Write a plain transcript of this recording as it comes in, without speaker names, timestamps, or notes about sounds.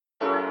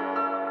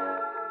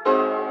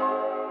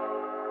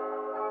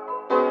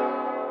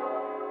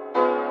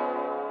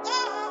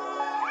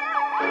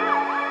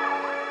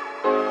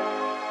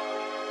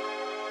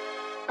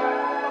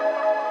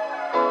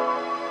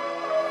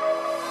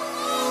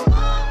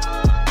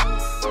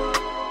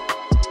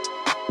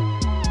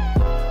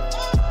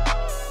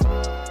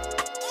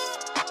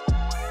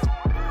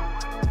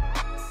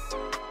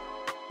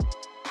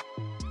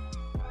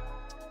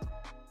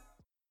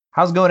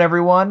How's it going,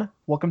 everyone?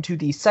 Welcome to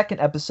the second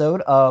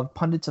episode of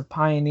Pundits of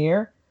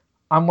Pioneer.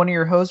 I'm one of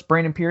your hosts,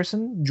 Brandon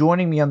Pearson.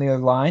 Joining me on the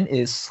other line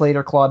is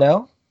Slater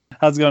Claudel.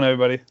 How's it going,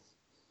 everybody?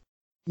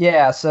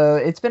 Yeah, so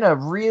it's been a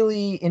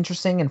really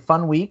interesting and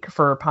fun week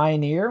for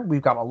Pioneer.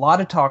 We've got a lot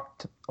to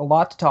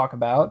talk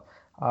about.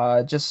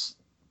 Just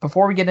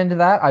before we get into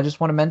that, I just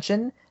want to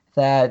mention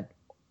that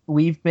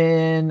we've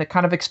been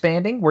kind of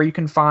expanding where you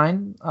can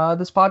find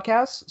this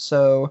podcast.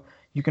 So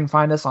you can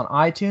find us on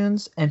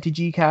iTunes,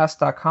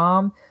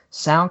 mtgcast.com,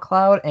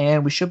 SoundCloud,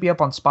 and we should be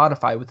up on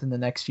Spotify within the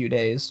next few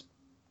days.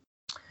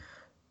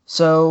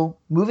 So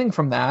moving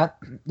from that,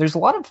 there's a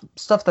lot of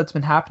stuff that's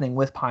been happening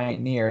with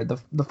Pioneer.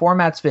 The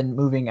format's been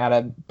moving at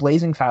a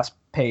blazing fast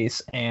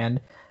pace,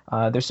 and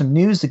there's some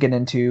news to get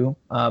into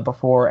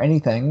before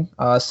anything.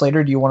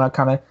 Slater, do you want to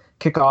kind of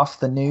kick off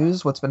the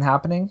news? What's been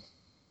happening?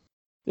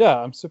 Yeah,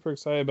 I'm super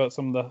excited about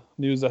some of the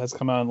news that has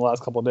come out in the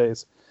last couple of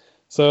days.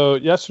 So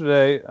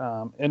yesterday,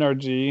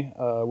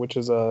 NRG, which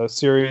is a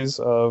series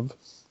of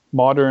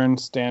modern,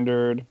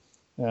 standard,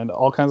 and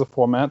all kinds of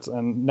formats,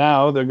 and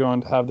now they're going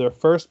to have their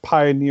first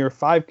Pioneer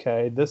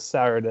 5K this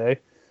Saturday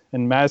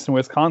in Madison,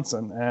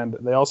 Wisconsin, and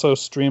they also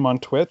stream on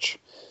Twitch.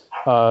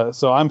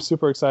 So I'm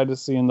super excited to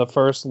see in the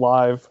first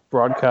live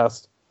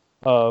broadcast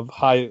of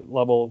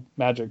high-level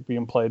Magic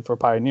being played for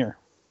Pioneer.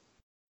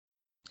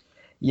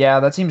 Yeah,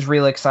 that seems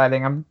really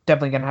exciting. I'm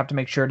definitely going to have to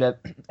make sure to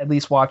at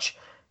least watch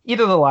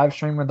either the live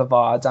stream or the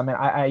VODs. I mean,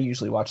 I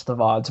usually watch the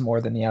VODs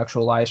more than the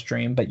actual live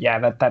stream, but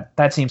yeah,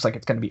 that seems like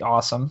it's going to be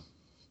awesome.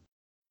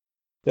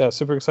 Yeah,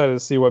 super excited to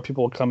see what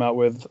people come out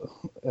with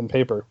in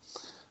paper.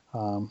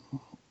 And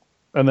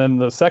then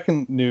the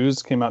second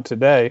news came out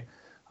today.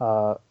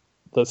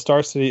 The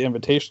Star City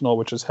Invitational,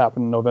 which has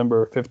happened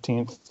November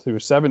 15th through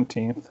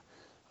 17th,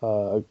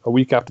 a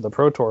week after the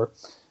Pro Tour,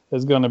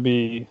 is going to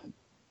be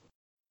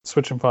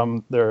switching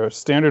from their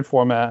standard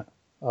format,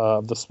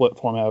 the split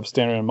format of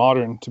standard and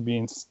modern, to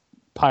being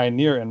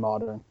Pioneer and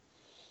modern.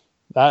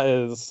 That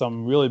is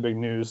some really big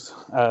news.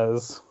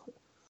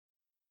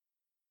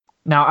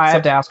 Now, I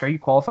have to ask, are you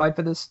qualified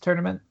for this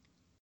tournament?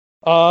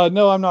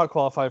 No, I'm not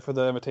qualified for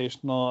the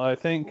Invitational. I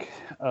think,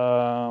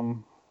 I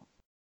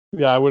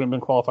wouldn't have been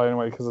qualified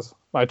anyway because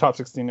my top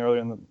 16 earlier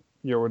in the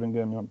year wouldn't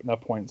give me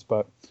enough points,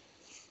 but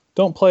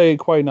don't play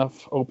quite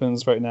enough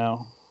opens right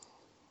now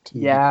to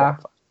be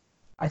qualified.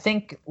 I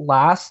think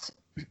last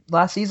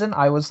season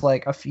I was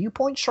like a few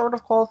points short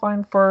of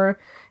qualifying for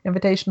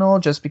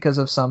Invitational just because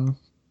of some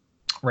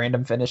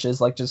random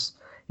finishes, like just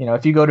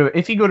if you go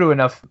to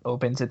enough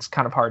opens, it's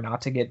kind of hard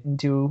not to get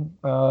into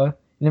an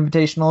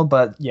Invitational.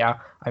 But yeah,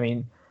 I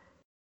mean,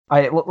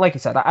 like you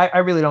said, I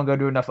really don't go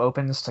to enough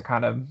opens to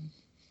kind of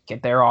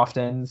get there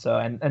often. So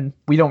and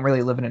we don't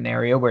really live in an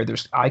area where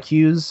there's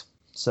IQs.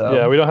 So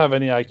yeah, we don't have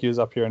any IQs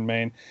up here in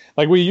Maine.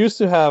 Like we used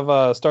to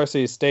have Star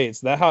City States.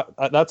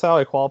 That's how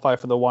I qualify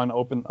for the one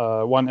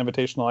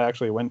Invitational I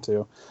actually went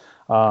to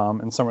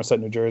in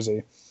Somerset, New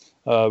Jersey,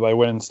 by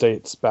winning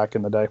states back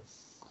in the day.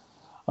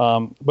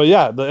 But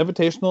yeah, the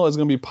Invitational is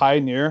going to be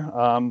Pioneer,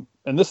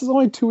 and this is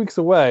only 2 weeks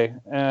away.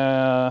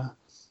 I'm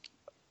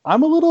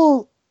a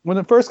little, when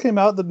it first came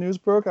out, the news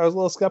broke, I was a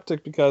little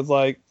skeptic because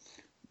like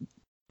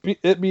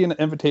it being an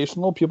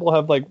Invitational, people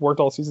have like worked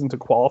all season to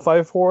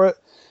qualify for it,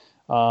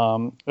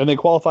 and they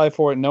qualify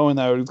for it knowing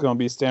that it was going to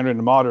be standard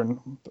and modern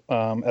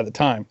at the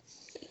time.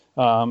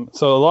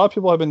 So a lot of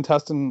people have been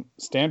testing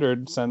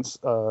standard since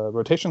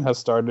rotation has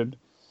started.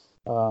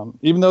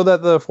 Even though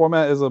that the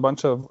format is a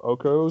bunch of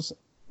Okos,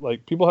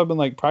 like people have been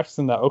like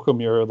practicing that Oko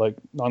mirror like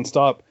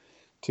nonstop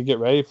to get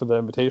ready for the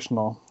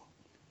Invitational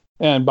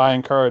and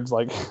buying cards.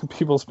 Like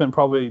people spent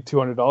probably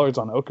 $200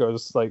 on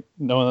Okos, like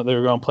knowing that they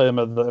were going to play them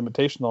at the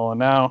Invitational. And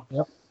now,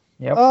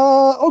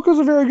 Oko's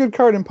a very good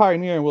card in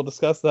Pioneer, and we'll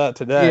discuss that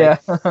today.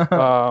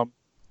 Yeah.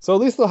 So at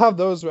least they'll have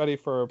those ready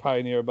for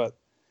Pioneer. But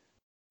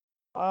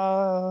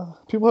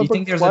people have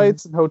booked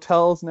flights and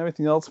hotels and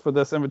everything else for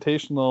this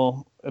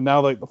Invitational, and now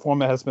like the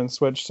format has been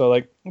switched, so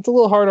like it's a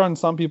little hard on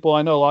some people.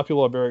 I know a lot of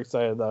people are very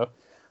excited though,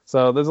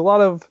 so there's a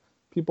lot of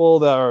people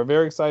that are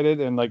very excited,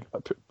 and like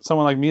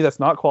someone like me that's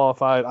not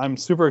qualified, I'm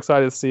super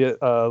excited to see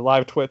it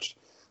live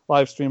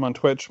stream on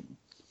Twitch.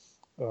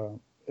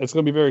 It's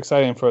going to be very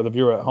exciting for the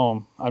viewer at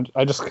home.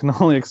 I just can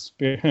only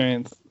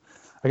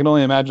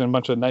imagine a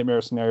bunch of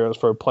nightmare scenarios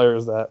for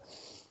players that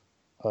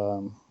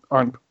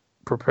aren't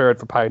prepared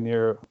for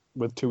Pioneer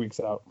with 2 weeks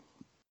out.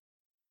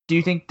 Do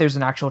you think there's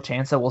an actual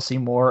chance that we'll see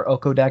more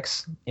Oko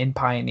decks in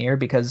Pioneer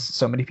because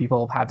so many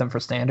people have them for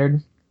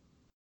standard?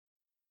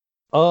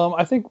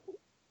 I think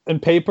in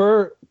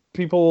paper,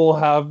 people will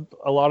have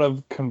a lot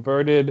of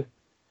converted,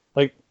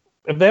 like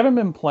if they haven't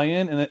been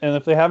playing and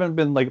if they haven't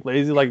been like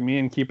lazy like me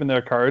and keeping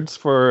their cards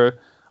for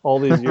all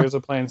these years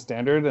of playing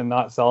standard and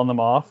not selling them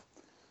off,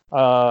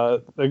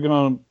 they're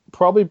going to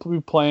probably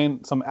be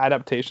playing some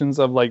adaptations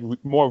of like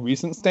more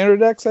recent standard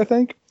decks, I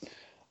think.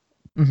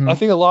 Mm-hmm. I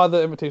think a lot of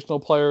the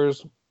Invitational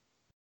players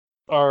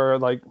are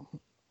like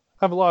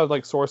have a lot of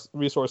like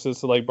resources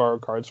to like borrow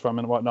cards from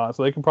and whatnot,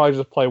 so they can probably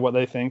just play what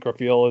they think or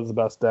feel is the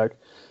best deck.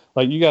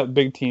 Like you got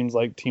big teams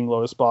like Team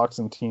Lotus Box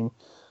and Team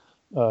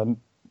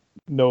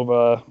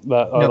Nova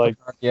that are No, like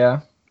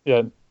yeah.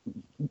 yeah.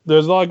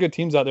 There's a lot of good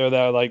teams out there that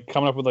are like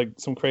coming up with like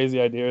some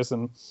crazy ideas,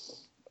 and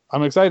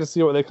I'm excited to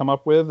see what they come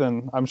up with.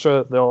 And I'm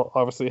sure they'll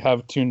obviously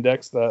have tuned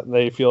decks that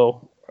they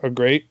feel are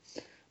great.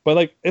 But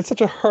like it's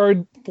such a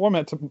hard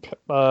format to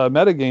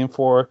metagame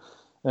for,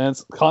 and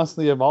it's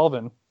constantly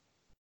evolving.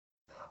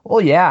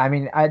 Well, yeah. I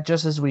mean,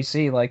 just as we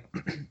see, like,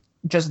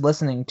 just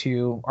listening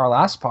to our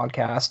last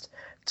podcast,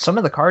 some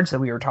of the cards that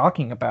we were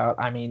talking about,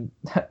 I mean,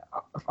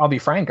 I'll be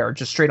frank, are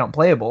just straight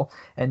unplayable.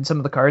 And some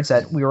of the cards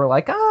that we were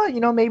like,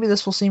 maybe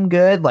this will seem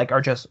good, like, are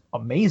just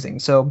amazing.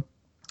 So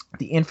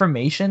the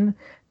information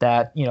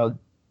that,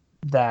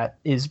 that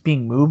is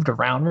being moved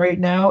around right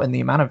now and the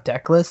amount of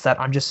deck lists that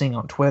I'm just seeing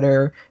on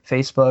Twitter,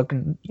 Facebook,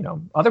 and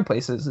other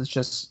places is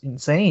just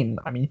insane.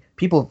 I mean,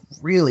 people have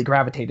really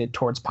gravitated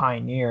towards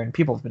Pioneer, and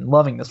people have been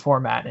loving this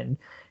format. And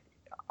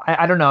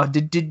I don't know,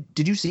 did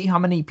you see how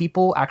many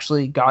people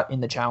actually got in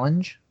the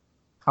challenge?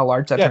 How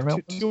large that Yeah,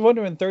 tournament was?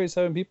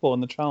 237 people in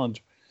the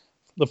challenge.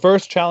 The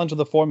first challenge of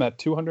the format,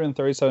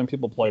 237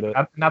 people played it.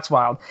 That's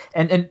wild.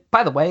 And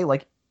by the way,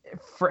 like,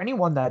 for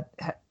anyone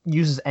that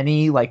uses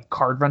any like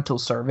card rental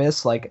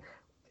service, like,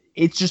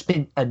 it's just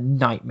been a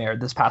nightmare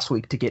this past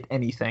week to get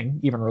anything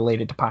even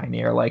related to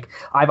Pioneer. Like,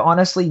 I've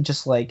honestly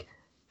just, like,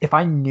 if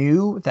I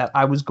knew that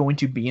I was going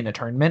to be in a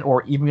tournament,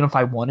 or even if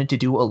I wanted to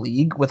do a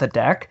league with a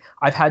deck,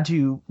 I've had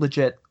to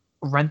legit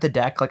rent the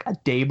deck like a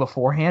day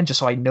beforehand just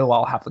so I know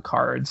I'll have the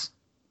cards.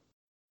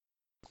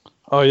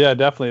 Oh yeah,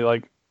 definitely.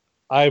 Like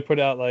I put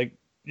out like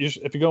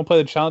if you're going to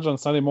play the challenge on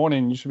Sunday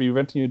morning, you should be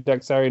renting your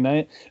deck Saturday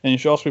night, and you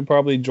should also be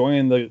probably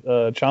joining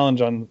the challenge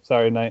on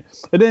Saturday night.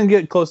 It didn't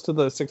get close to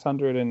the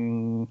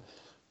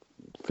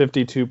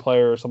 652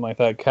 player or something like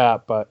that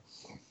cap, but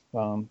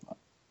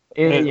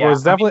it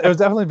was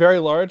definitely very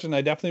large, and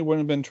I definitely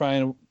wouldn't have been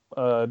trying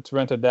to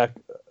rent a deck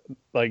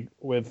like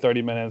with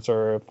 30 minutes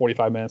or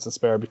 45 minutes to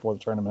spare before the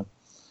tournament.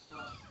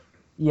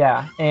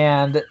 Yeah,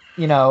 and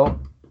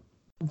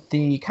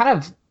the kind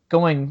of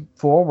going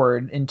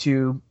forward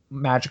into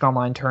Magic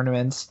Online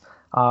tournaments,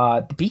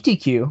 the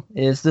BTQ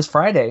is this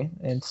Friday.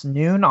 It's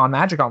noon on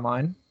Magic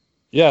Online.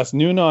 Yes,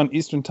 noon on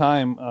Eastern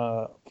time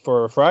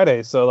for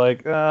Friday. So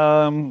like,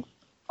 I'm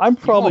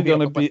probably going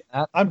to be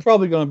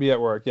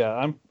at work. Yeah,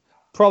 I'm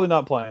probably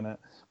not playing it,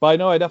 but I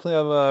know I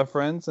definitely have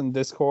friends in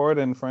Discord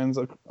and friends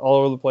all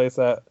over the place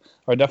that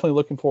are definitely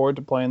looking forward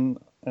to playing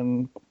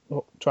and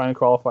trying to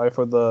qualify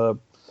for the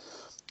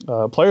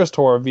Players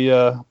Tour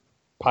via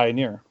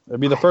Pioneer.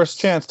 It'd be the first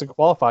chance to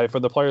qualify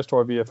for the Players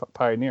Tour via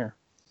Pioneer.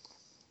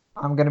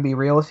 I'm gonna be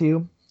real with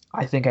you.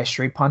 I think I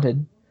straight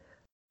punted.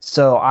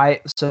 So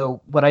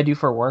what I do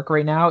for work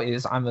right now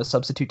is I'm a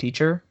substitute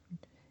teacher,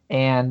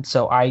 and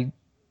so I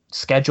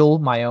schedule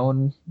my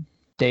own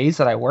days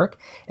that I work,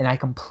 and I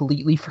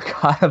completely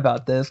forgot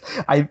about this.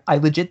 I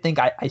legit think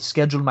I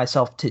scheduled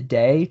myself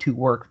today to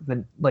work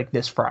like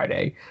this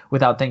Friday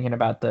without thinking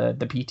about the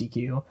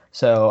PTQ.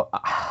 So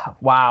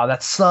wow,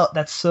 that's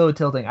so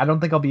tilting. I don't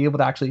think I'll be able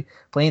to actually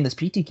play in this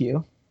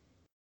PTQ.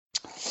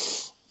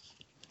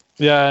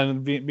 Yeah,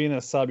 and being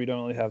a sub, you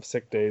don't really have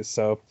sick days,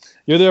 so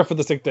you're there for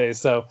the sick days.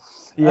 So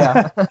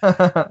yeah,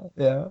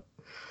 yeah.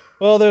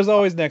 Well, there's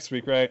always next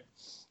week, right?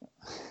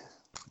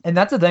 And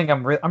that's the thing.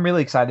 I'm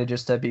really excited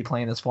just to be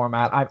playing this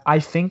format. I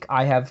think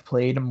I have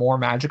played more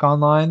Magic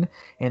Online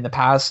in the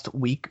past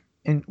week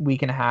and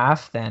a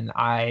half than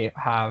I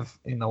have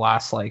in the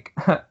last, like,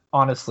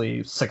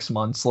 honestly, 6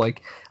 months.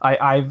 Like,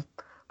 I've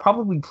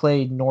probably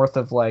played north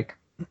of, like,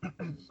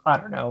 I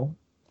don't know,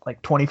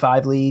 like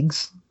 25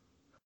 leagues.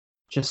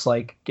 Just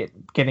like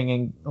getting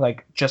in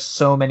like just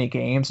so many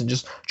games and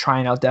just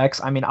trying out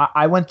decks. I mean,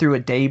 I went through a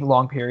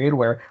day-long period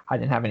where I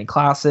didn't have any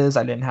classes,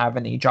 I didn't have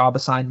any job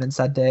assignments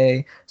that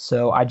day,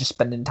 so I just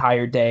spent an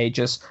entire day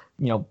just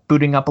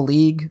booting up a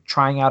league,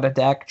 trying out a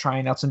deck,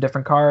 trying out some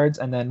different cards,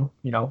 and then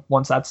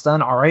once that's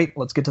done, all right,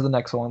 let's get to the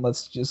next one.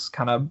 Let's just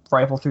kind of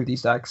rifle through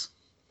these decks.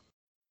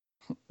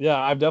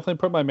 Yeah, I've definitely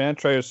put my Mana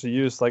Traders to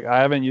use. Like I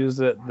haven't used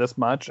it this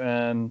much,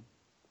 and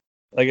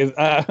like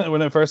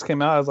when it first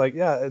came out, I was like,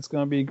 yeah, it's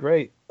going to be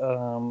great.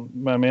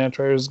 My Mana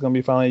Trader is going to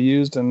be finally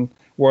used and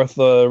worth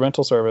the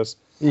rental service.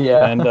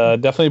 Yeah. And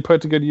definitely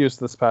put to good use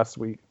this past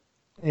week.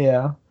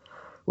 Yeah.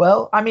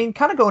 Well, I mean,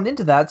 kind of going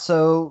into that,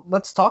 so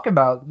let's talk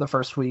about the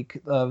first week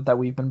that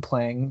we've been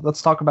playing.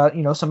 Let's talk about,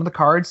 some of the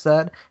cards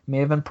that may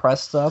have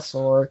impressed us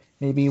or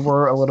maybe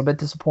we're a little bit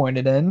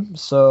disappointed in.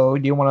 So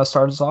do you want to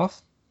start us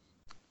off?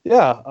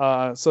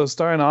 Yeah, so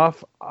starting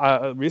off,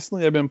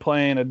 recently I've been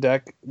playing a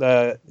deck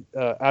that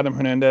Adam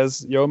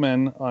Hernandez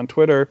Yeoman on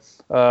Twitter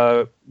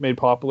made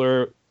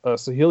popular,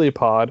 Saheeli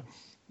Pod.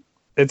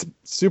 It's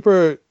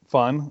super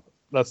fun.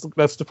 Let's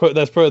put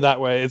it that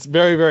way. It's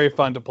very, very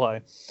fun to play.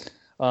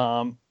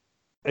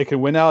 It can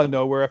win out of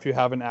nowhere if you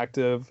have an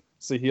active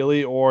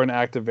Saheeli or an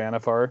active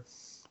Vannifar,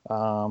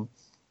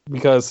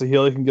 because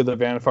Saheeli can give the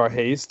Vannifar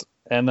haste,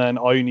 and then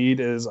all you need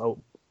is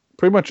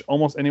pretty much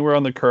almost anywhere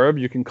on the curb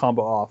you can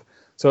combo off.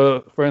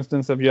 So, for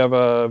instance, if you have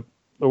the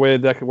way the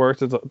deck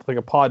works is like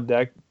a pod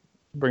deck,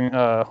 bring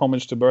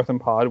homage to Birth and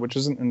Pod, which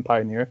isn't in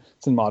Pioneer.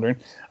 It's in Modern.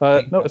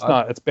 Thank No, it's God.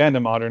 not. It's banned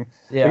in Modern.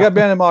 Yeah. It got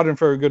banned in Modern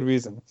for a good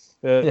reason.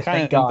 It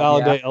kind thank of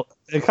God,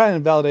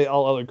 invalidate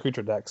all other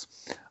creature decks,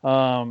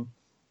 to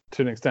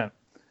an extent.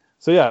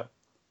 So yeah,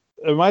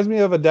 it reminds me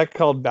of a deck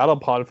called Battle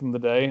Pod from the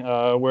day,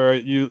 where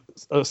you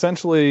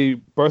essentially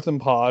Birth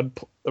and Pod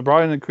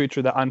brought in a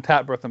creature that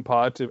untapped Birth and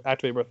Pod to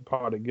activate Birth and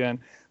Pod again.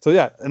 So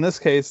yeah, in this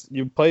case,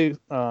 you play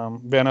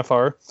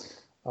Vannifar.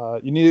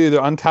 You need to either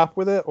untap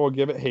with it or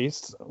give it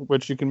haste,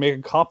 which you can make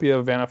a copy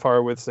of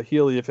Vannifar with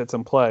Saheeli if it's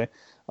in play,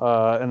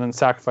 and then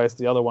sacrifice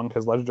the other one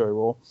because legendary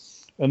rule.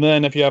 And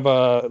then if you have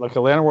a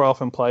Llanowar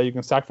Elf in play, you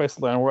can sacrifice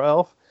the Llanowar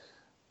Elf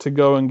to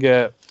go and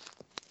get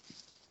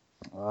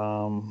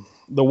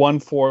the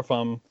 1/4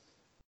 from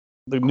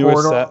the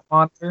newest set,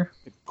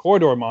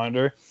 Corridor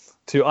Monitor,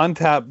 to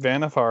untap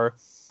Vannifar,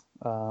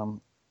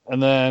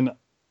 and then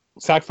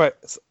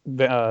sacrifice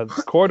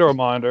Corridor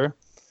Monitor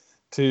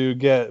to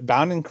get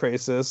Bounding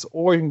Krasis,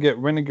 or you can get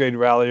Renegade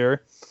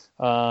Rallier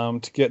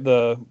to get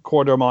the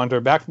Corridor Monitor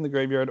back from the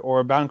graveyard,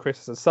 or Bounding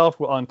Krasis itself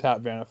will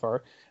untap Vannifar,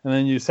 and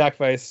then you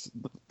sacrifice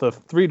the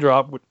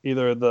 3-drop with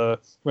either the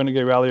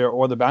Renegade Rallier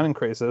or the Bounding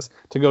Krasis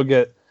to go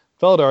get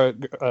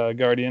Felidar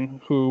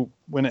Guardian, who,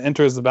 when it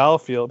enters the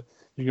battlefield,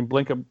 you can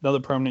blink another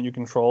permanent you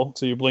control.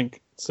 So you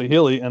blink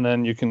Saheeli, and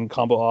then you can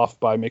combo off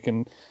by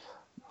making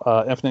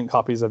infinite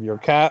copies of your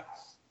cat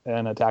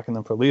and attacking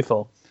them for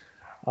lethal.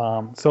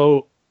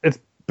 So it's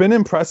been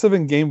impressive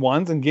in game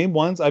ones. In game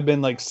ones, I've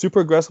been like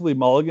super aggressively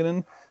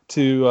mulliganing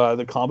to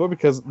the combo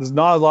because there's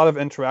not a lot of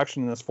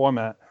interaction in this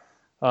format.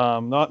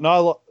 Not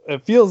a lot.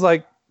 It feels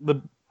like the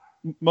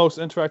most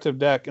interactive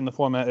deck in the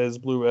format is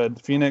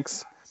Blue-Red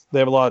Phoenix. They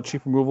have a lot of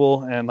cheap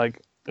removal, and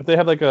like if they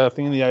have like a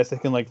thing in the ice, they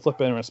can like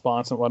flip it in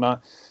response and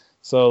whatnot.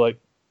 So like,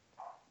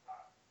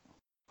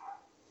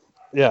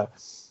 yeah.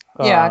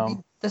 Yeah,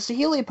 the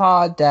Saheeli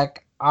Pod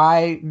deck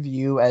I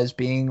view as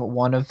being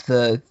one of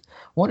the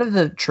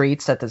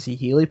traits that the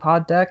Saheeli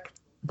Pod deck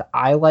that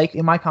I like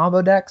in my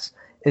combo decks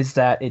is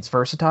that it's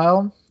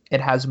versatile.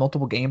 It has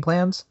multiple game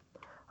plans.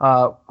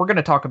 We're going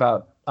to talk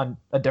about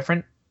a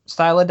different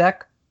style of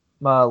deck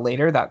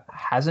later that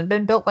hasn't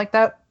been built like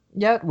that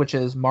yet, which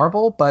is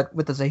Marvel. But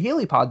with the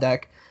Saheeli Pod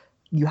deck,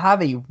 you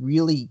have a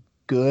really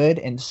good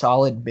and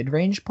solid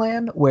mid-range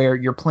plan where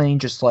you're playing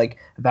just like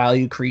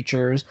value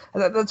creatures.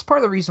 That's part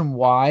of the reason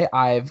why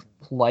I've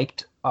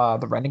liked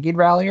the Renegade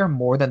Rallier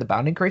more than the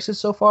Bounding Krasis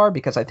so far,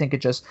 because I think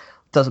it just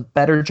does a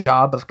better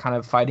job of kind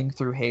of fighting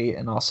through hate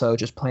and also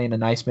just playing a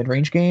nice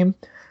mid-range game.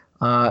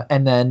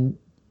 And then,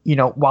 you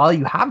know, while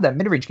you have that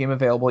mid-range game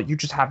available, you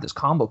just have this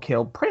combo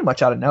kill pretty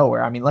much out of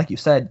nowhere. I mean, like you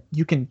said,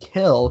 you can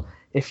kill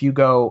if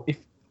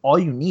all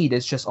you need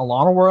is just a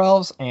Llanowar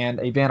Elves and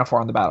a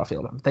Vannifar on the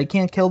battlefield. If they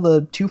can't kill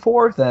the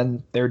 2/4,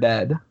 then they're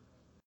dead.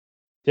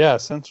 Yeah,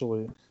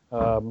 essentially.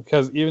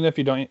 Because even if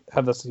you don't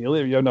have the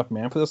Saheeli, if you have enough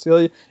mana for the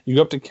Saheeli, you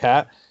go up to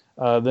Cat,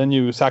 then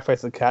you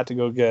sacrifice the Cat to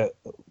go get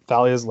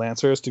Thalia's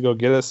Lancers to go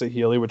get a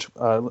Saheeli, which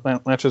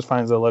Lancers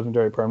finds a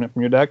legendary permanent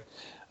from your deck,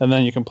 and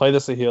then you can play the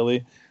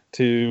Saheeli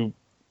to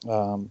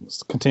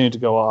continue to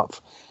go off,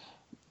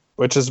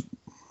 which is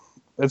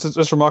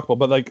it's remarkable.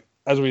 But like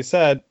as we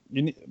said,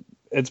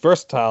 it's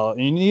versatile, and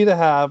you need to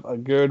have a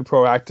good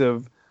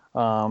proactive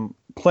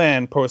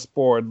plan post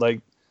board.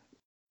 Like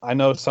I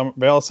know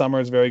Veil Summer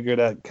is very good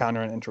at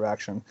counter and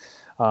interaction.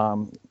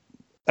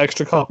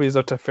 Extra copies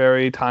of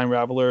Teferi Time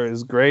Raveler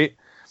is great.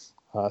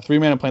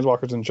 3-mana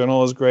Planeswalkers in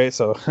general is great.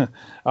 So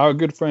our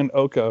good friend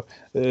Oko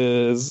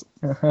is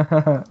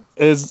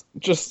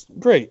just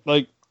great.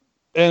 Like,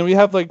 and we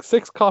have like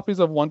 6 copies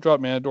of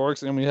 1-drop Mana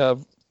Dorks, and we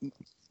have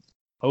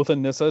Oath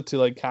and Nissa to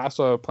like cast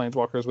our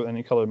Planeswalkers with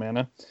any colored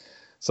mana.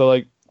 So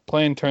like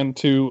playing turn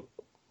 2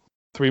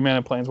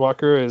 3-mana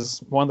Planeswalker is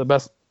one of the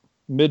best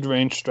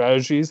mid-range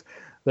strategies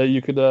that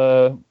you could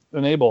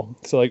enable.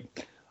 So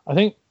like I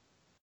think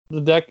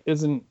the deck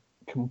isn't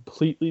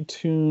completely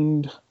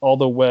tuned all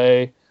the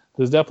way.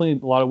 There's definitely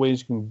a lot of ways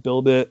you can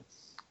build it,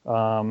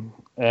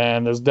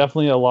 and there's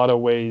definitely a lot of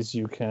ways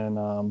you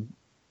can.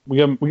 We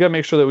got to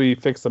make sure that we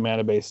fix the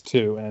mana base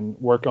too, and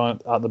work on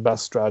the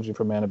best strategy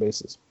for mana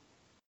bases.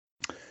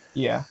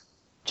 Yeah.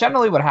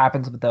 Generally what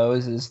happens with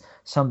those is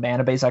some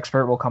mana base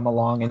expert will come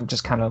along and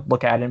just kind of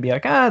look at it and be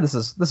like, this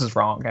is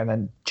wrong, and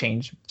then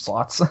change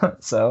slots.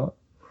 So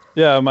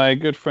yeah, my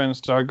good friend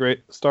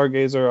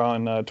Stargazer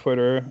on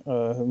Twitter,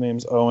 his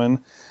name's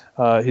Owen.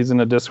 He's in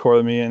a Discord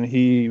with me, and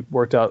he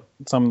worked out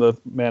some of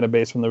the mana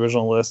base from the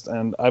original list,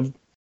 and I've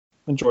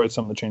enjoyed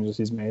some of the changes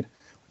he's made,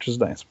 which is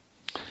nice.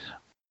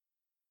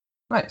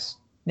 Nice.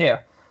 Yeah.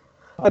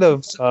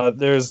 There's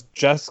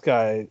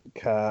Jeskai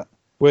Cat,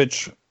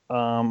 which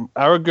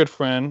our good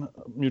friend,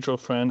 mutual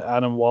friend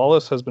Adam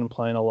Wallace has been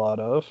playing a lot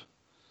of.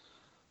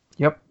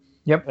 Yep.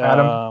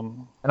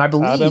 Adam, and I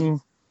believe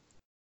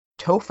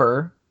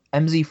Topher,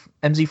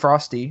 MZ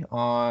Frosty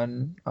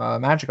on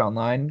Magic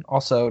Online,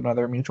 also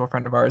another mutual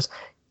friend of ours.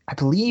 I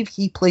believe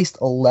he placed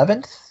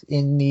 11th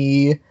in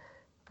the.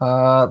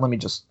 Let me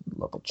just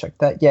double check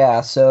that.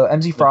 Yeah, so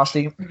MZ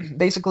Frosty.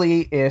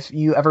 Basically, if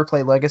you ever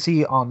play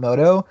Legacy on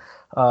Moto,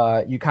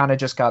 you kind of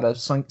just got a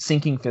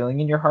sinking feeling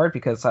in your heart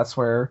because that's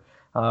where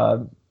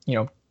you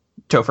know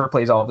Topher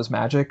plays all of his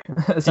magic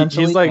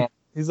essentially.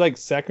 He's like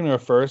second or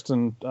first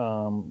in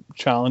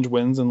challenge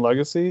wins in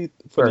Legacy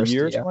for the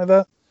year, something like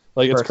that.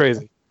 Like it's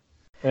crazy.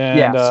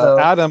 And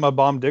Adam, a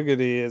Bomb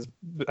Diggity,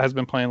 has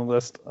been playing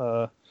List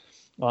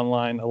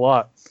online a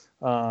lot.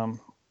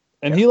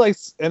 And he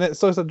likes,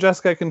 so it's a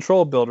Jeskai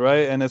control build,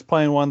 right? And it's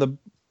playing one of the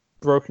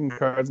broken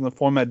cards in the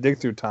format Dig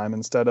Through Time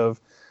instead of,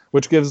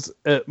 which gives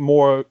it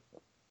more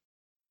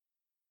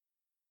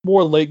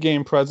late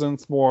game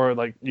presence, more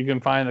like you can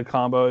find a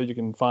combo, you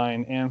can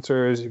find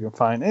answers, you can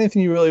find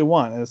anything you really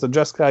want. And it's a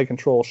Jeskai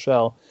control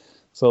shell.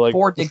 So like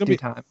 4 Dig Through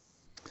Time.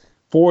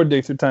 4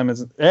 Dig Through Time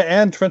is,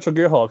 and Torrential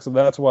Gearhulk, so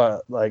that's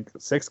what, like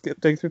 6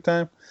 Dig Through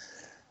Time?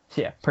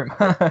 Yeah, pretty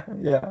much.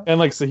 Yeah. And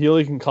like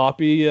Saheeli can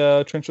copy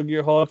Torrential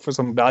Gearhulk for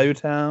some value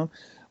town.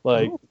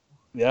 Like, ooh.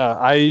 Yeah,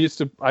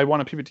 I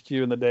won a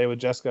PPTQ in the day with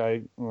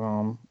Jeskai,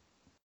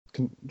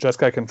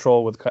 Jeskai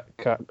control with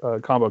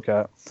Combo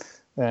Cat,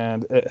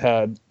 and it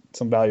had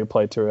some value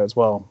play to it as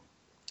well,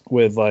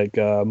 with like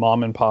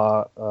Mom and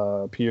Pa,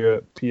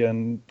 Pia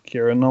and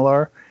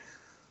Kira.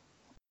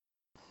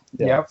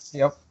 Yeah.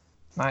 Yep.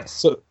 Nice.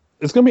 So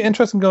it's going to be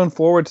interesting going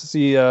forward to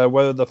see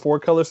whether the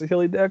 4-color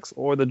Saheeli decks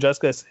or the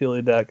Jeskai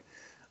Saheeli deck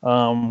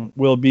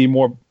will be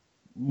more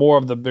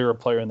of the bigger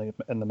player in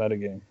the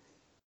metagame.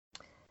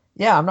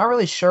 Yeah, I'm not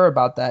really sure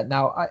about that.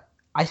 Now,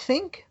 I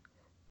think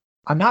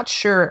I'm not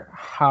sure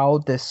how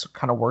this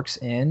kind of works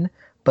in,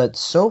 but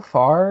so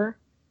far,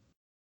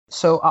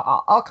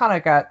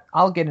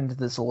 I'll get into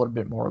this a little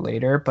bit more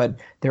later, but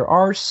there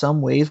are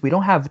some ways we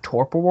don't have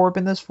Torpor Orb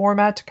in this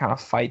format to kind of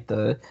fight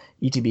the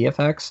ETB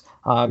effects.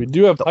 We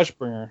do have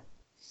Hushbringer.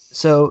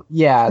 So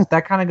yeah,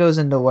 that kind of goes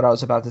into what I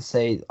was about to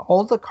say.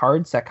 All of the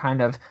cards that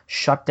kind of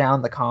shut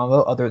down the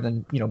combo, other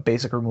than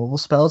basic removal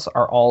spells,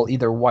 are all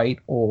either white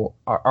or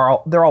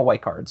they're all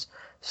white cards.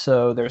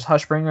 So there's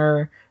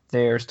Hushbringer,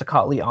 there's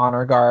Tocatli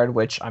Honor Guard,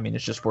 which I mean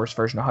it's just worse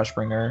version of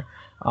Hushbringer,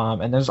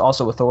 and there's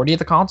also Authority of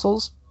the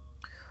Consuls,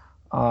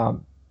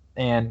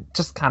 and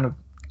just kind of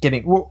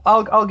getting. Well,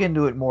 I'll get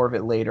into it more of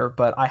it later,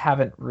 but I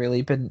haven't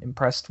really been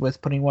impressed with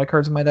putting white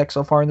cards in my deck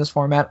so far in this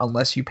format,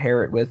 unless you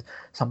pair it with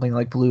something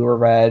like blue or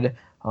red.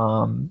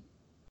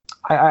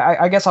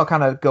 I guess I'll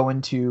kind of go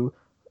into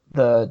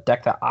the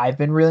deck that I've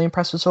been really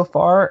impressed with so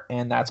far,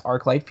 and that's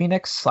Arclight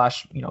Phoenix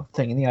 /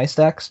 Thing in the Ice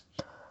decks.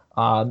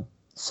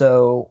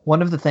 So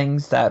one of the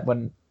things that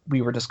when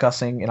we were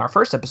discussing in our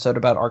first episode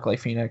about Arclight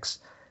Phoenix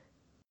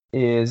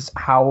is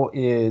how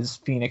is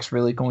Phoenix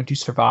really going to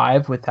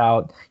survive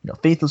without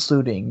Faithless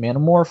Looting,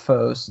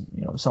 Manamorphose,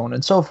 so on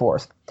and so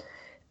forth.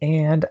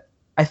 And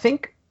I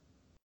think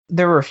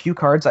there were a few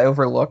cards I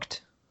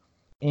overlooked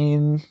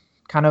in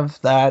kind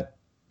of that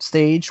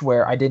stage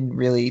where I didn't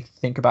really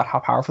think about how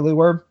powerful they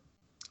were.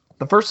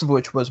 The first of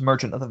which was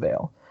Merchant of the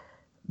Veil.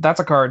 That's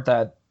a card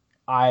that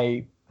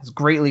has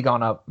greatly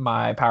gone up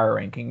my power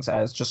rankings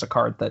as just a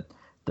card that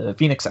the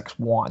Phoenix decks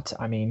want.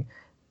 I mean,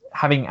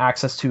 having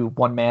access to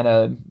 1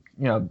 mana,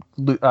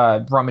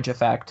 Rummage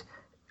Effect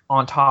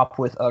on top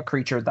with a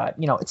creature that,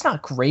 it's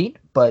not great,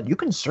 but you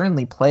can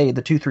certainly play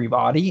the 2/3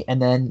 body,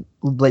 and then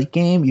late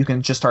game you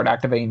can just start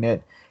activating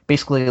it.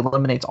 Basically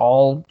eliminates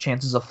all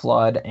chances of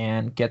flood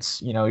and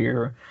gets,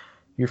 your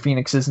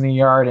Phoenixes in the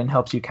yard and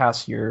helps you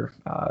cast your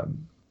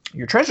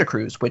Treasure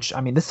Cruise, which,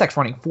 I mean, this deck's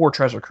running 4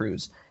 Treasure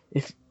Cruise.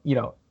 If,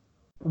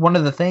 one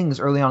of the things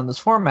early on in this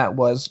format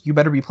was you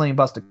better be playing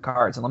busted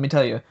cards. And let me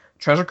tell you,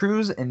 Treasure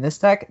Cruise in this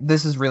deck,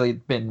 this has really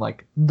been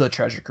like the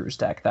Treasure Cruise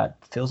deck that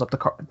fills up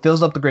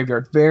the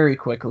graveyard very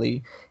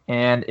quickly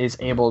and is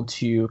able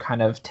to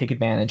kind of take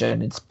advantage.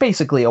 And it's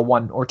basically a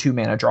 1 or 2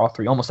 mana draw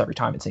 3 almost every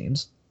time, it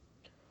seems.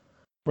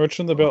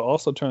 Merchant of the Veil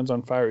also turns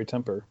on Fiery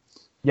Temper.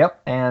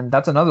 Yep, and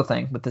that's another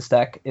thing with this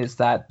deck is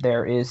that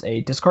there is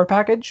a discard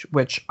package,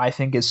 which I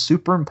think is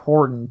super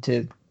important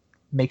to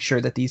make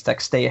sure that these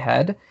decks stay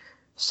ahead.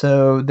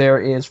 So there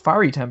is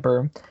Fiery Temper,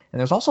 and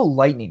there's also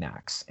Lightning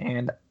Axe.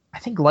 And I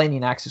think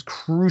Lightning Axe is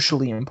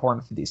crucially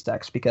important for these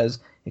decks because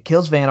it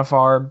kills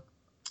Vannifar,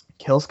 it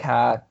kills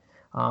Cat,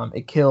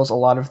 it kills a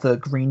lot of the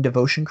green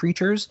devotion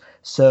creatures.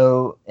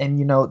 So, and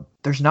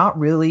there's no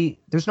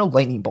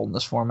Lightning Bolt in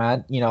this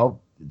format.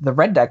 The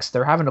red decks,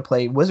 they're having to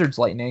play Wizard's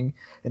Lightning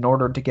in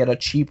order to get a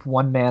cheap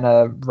 1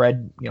 mana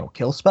red,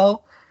 kill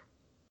spell.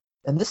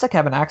 And this deck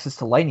having access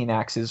to Lightning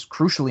Axe is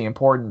crucially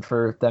important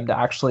for them to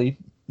actually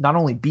not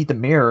only beat the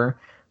mirror,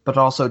 but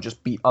also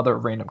just beat other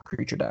random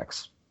creature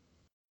decks.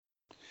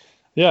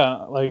 Yeah,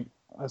 like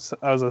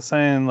I was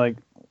saying, like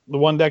the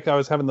one deck I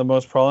was having the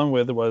most problem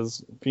with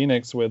was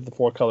Phoenix with the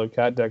 4-color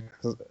cat deck.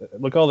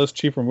 Look at all this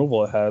cheap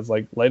removal it has,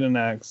 like Lightning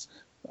Axe,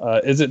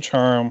 Izzet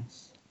Charm,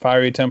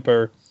 Fiery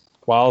Temper,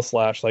 Wild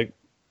Slash. Like,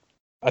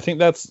 I think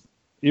that's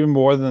even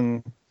more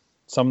than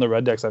some of the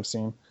red decks I've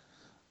seen.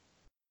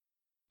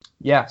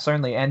 Yeah,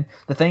 certainly. And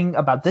the thing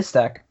about this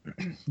deck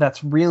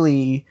that's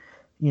really,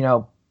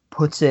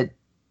 puts it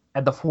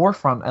at the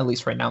forefront, at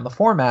least right now in the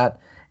format,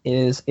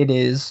 is it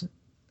is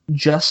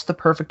just the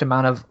perfect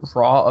amount of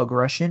raw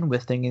aggression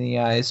with Thing in the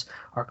Eyes,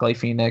 Arclight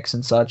Phoenix,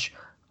 and such,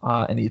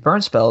 and these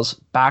burn spells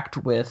backed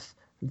with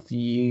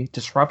the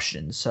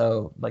disruption.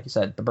 So, like you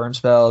said, the burn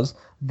spells,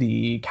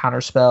 the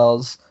counter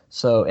spells.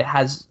 So it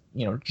has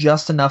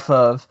just enough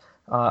of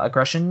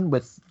aggression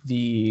with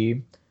the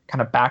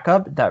kind of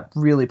backup that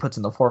really puts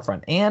in the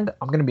forefront. And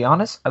I'm gonna be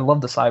honest, I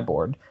love the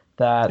sideboard.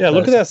 Yeah,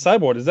 look at that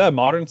sideboard. Is that a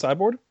modern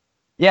sideboard?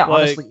 Yeah,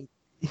 honestly,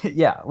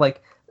 yeah,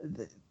 like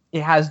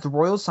it has the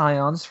Royal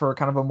Scions for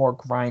kind of a more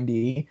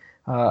grindy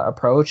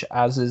approach,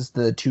 as is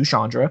the two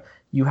Chandra.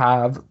 You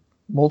have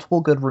multiple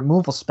good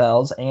removal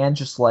spells and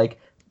just like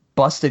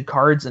busted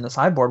cards in the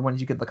sideboard. Once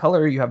you get the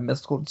color, you have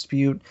Mystical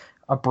Dispute,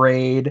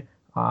 Abrade,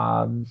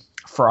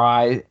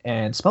 Fry,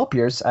 and Spell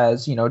Pierce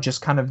as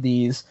just kind of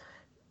these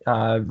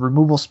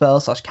removal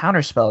spells /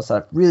 counter spells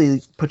that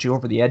really put you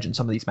over the edge in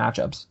some of these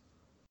matchups.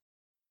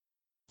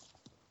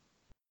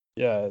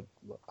 Yeah,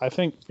 I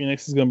think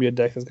Phoenix is going to be a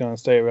deck that's going to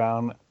stay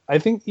around. I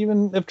think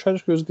even if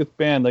Treasure Cruise gets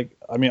banned,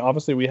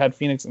 obviously we had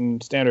Phoenix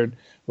in Standard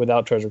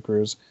without Treasure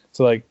Cruise.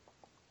 So, I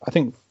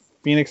think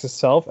Phoenix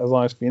itself, as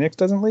long as Phoenix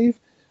doesn't leave,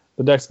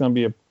 the deck's going to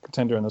be a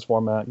contender in this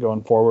format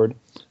going forward.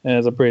 And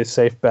it's a pretty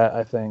safe bet,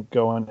 I think,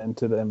 going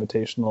into the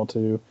Invitational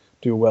to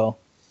do well.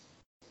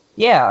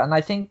 Yeah, and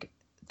I think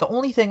the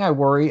only thing I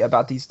worry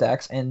about these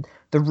decks, and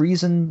the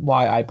reason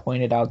why I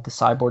pointed out the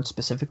sideboard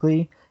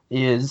specifically,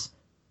 is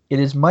it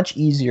is much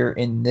easier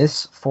in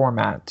this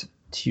format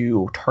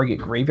to target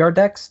graveyard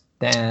decks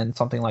than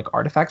something like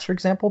Artifacts, for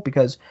example,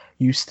 because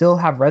you still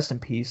have Rest in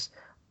Peace,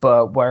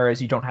 but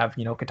whereas you don't have,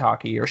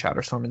 Kataki or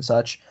Shatterstorm and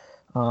such.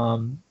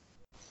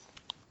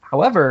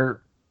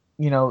 However,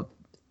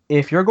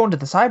 if you're going to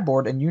the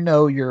sideboard and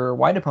your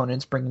white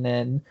opponent's bringing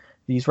in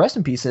these Rest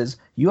in Pieces,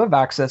 you have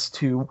access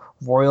to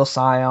Royal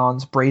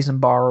Scions, Brazen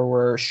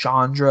Borrower,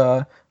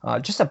 Chandra,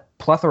 just a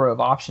plethora of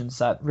options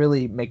that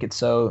really make it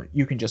so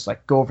you can just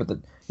go over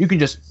you can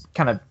just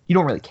you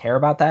don't really care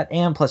about that,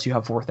 and plus you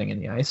have 4 Thing in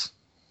the Ice.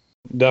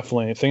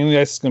 Definitely. Thing in the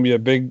Ice is going to be a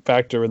big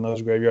factor in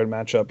those graveyard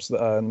matchups,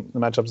 the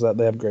matchups that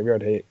they have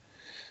graveyard hate.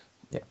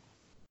 Yeah.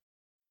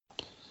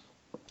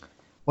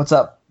 What's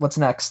up? What's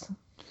next?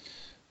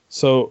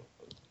 So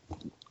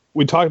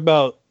we talked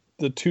about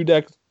the 2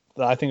 decks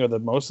that I think are the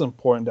most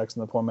important decks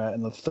in the format,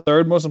 and the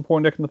third most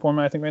important deck in the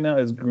format I think right now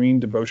is green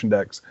Devotion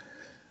decks.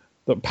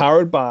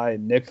 Powered by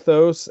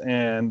Nykthos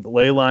and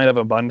Leyline of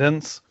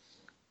Abundance.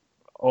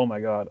 Oh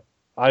my god.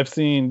 I've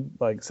seen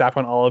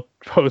Saffron Olive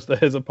post that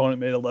his opponent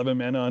made 11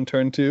 mana on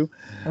turn 2.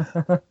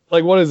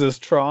 What is this,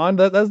 Tron?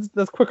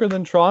 That's quicker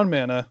than Tron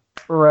mana.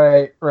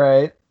 Right.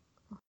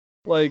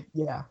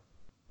 Yeah.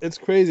 It's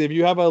crazy. If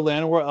you have a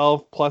Llanowar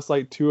Elf plus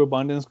 2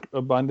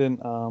 abundant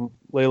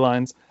ley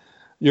lines,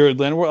 your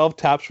Llanowar Elf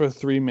taps for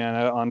 3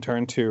 mana on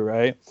turn 2,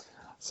 right?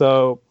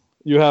 So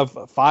you have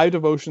 5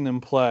 Devotion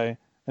in play,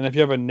 and if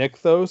you have a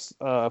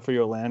Nykthos for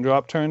your land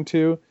drop turn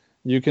 2,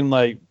 you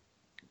can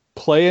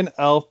play an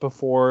elf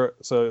before,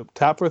 so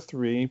tap for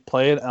 3,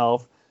 play an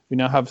elf. You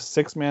now have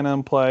 6 mana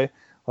in play.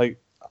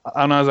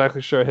 I'm not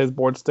exactly sure his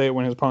board state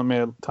when his opponent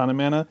made a ton of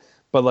mana,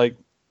 but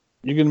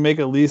you can make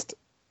at least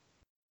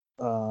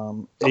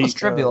it's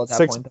trivial at that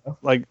 6, point, though.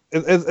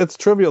 It's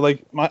trivial.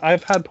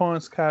 I've had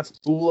opponents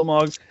cast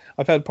Ulamog.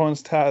 I've had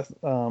opponents cast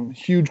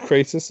huge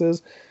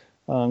Krasis,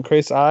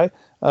 Krasis.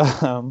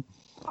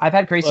 I've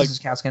had Krasis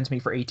cast against me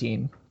for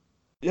 18.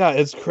 Yeah,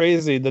 it's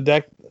crazy. The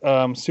deck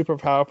super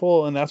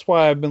powerful, and that's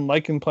why I've been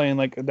playing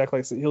a deck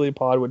like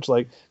Heliopod, which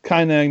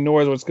kind of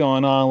ignores what's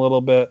going on a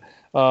little bit.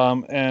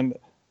 And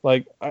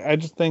I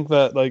just think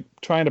that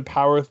trying to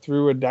power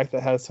through a deck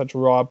that has such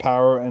raw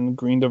power and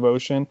green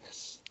Devotion,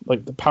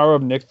 the power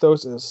of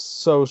Nykthos is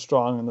so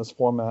strong in this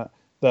format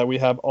that we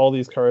have all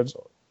these cards,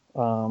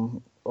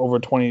 over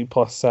 20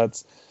 plus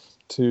sets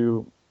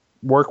to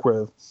work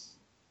with.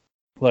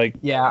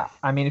 Yeah,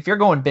 I mean, if you're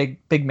going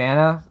big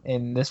mana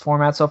in this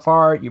format so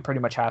far, you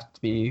pretty much have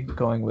to be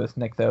going with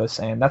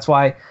Nykthos, and that's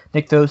why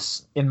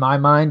Nykthos, in my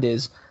mind,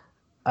 is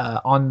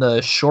on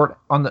the short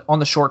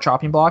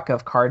chopping block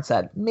of cards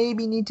that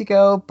maybe need to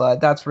go,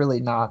 but that's really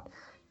not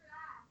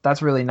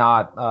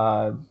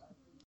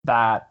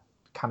that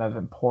kind of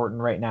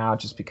important right now,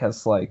 just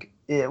because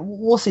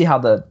we'll see how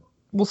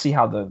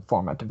the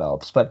format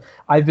develops. But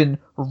I've been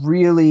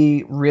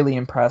really, really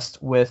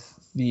impressed with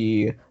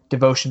the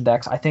Devotion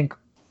decks. I think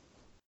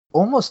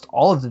almost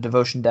all of the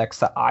Devotion decks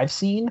that I've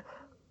seen,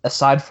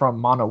 aside from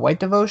Mono White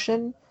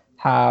Devotion,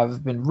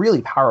 have been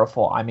really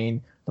powerful. I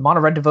mean, the Mono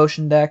Red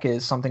Devotion deck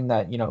is something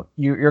that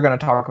you're going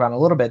to talk about in a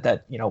little bit.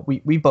 That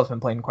we've both been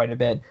playing quite a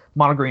bit.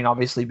 Mono Green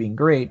obviously being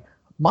great.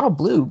 Mono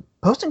Blue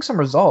posting some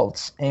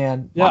results,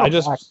 and yeah, I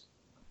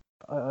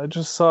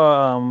just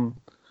saw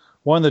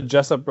one of the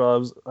Jessup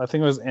brothers. I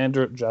think it was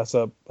Andrew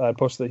Jessup. I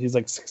posted that he's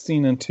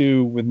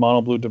 16-2 with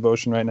Mono Blue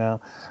Devotion right now.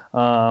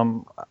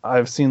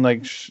 I've seen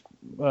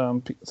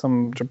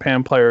some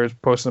Japan players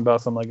posting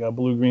about some a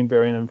blue green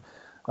variant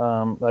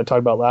of that I talked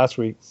about last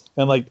week,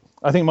 and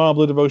I think Mono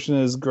Blue Devotion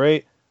is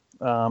great,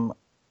 and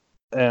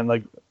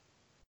I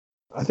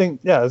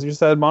think, yeah, as you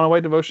said, Mono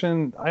White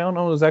Devotion, I don't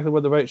know exactly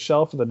what the right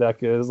shelf of the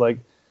deck is.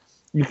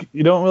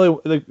 you don't really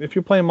like if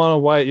you're playing mono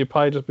white, you're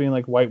probably just being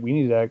like white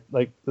weenie deck.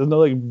 Like there's no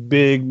like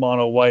big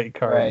mono white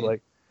cards. Right.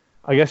 Like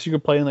I guess you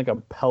could play in like a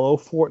Pello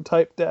Fort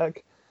type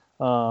deck.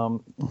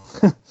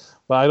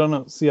 But I don't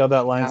know, see how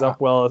that lines up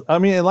well. I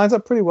mean, it lines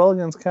up pretty well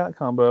against Cat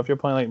Combo if you're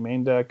playing like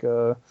main deck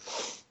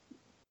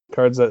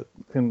cards that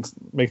can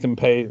make them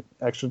pay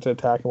extra to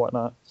attack and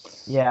whatnot.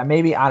 Yeah,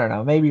 maybe I don't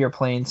know. Maybe you're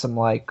playing some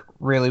like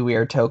really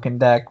weird token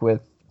deck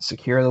with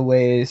Secure the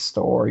Waste,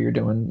 or you're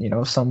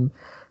doing some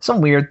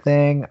weird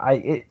thing.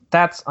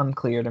 That's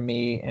unclear to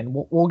me, and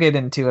we'll get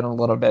into it in a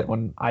little bit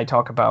when I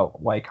talk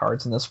about white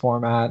cards in this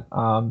format.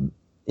 I'm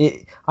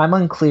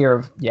unclear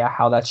of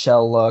how that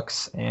shell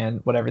looks and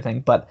what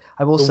everything, but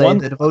I will say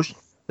the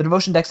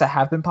devotion decks that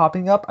have been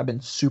popping up, I've been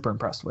super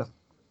impressed with.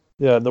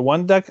 Yeah, the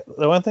one thing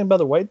about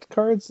the white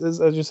cards is,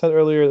 as you said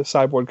earlier, the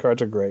sideboard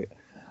cards are great.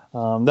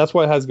 That's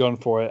what it has going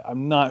for it.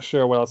 I'm not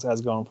sure what else it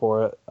has going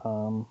for it,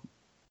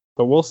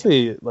 but we'll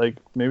see. Like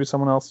maybe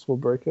someone else will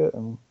break it,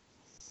 and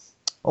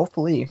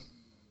hopefully.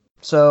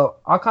 So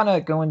I'll kind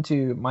of go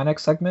into my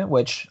next segment,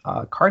 which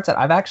cards that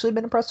I've actually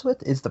been impressed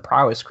with is the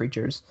prowess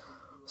creatures.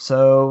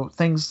 So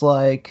things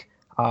like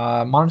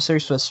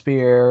Monastery Swift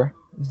Spear,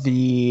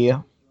 the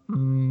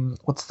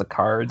what's the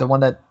card? The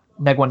one that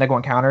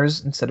neg1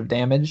 counters instead of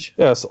damage.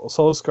 Yeah,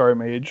 Soulscar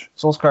Mage.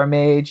 Soulscar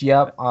Mage,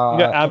 yep. You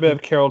got Abbot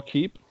of Carol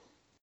Keep.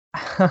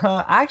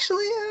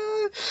 Actually,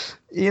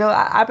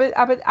 Abbot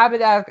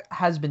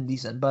has been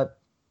decent, but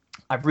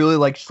I've really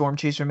liked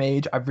Stormchaser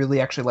Mage. I've really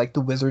actually liked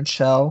the Wizard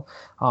Shell.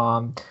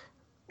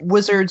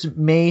 Wizards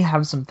may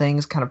have some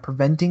things kind of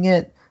preventing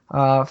it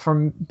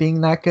from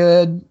being that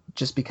good,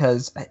 just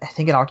because I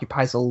think it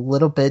occupies a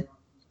little bit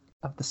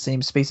of the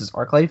same space as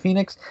Arclight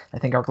Phoenix. I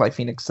think Arclight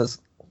Phoenix does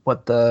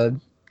what the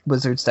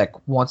Wizards deck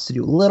wants to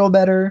do a little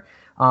better.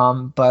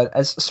 But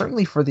as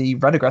certainly for the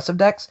red aggressive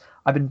decks,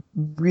 I've been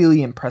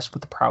really impressed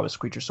with the prowess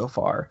creature so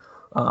far.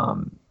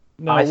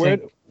 Now,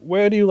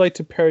 where do you like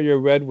to pair your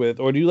red with,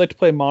 or do you like to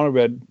play mono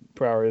red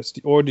prowess,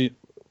 or do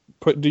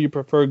you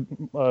prefer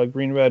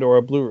green red or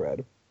a blue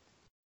red?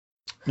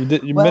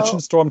 You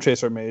mentioned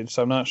Stormchaser Mage,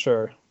 so I'm not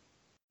sure.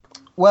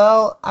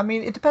 Well, I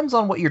mean, it depends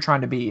on what you're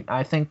trying to beat.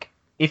 I think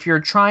if you're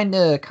trying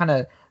to kind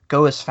of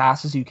go as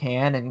fast as you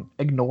can and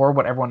ignore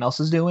what everyone else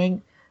is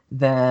doing,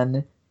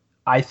 then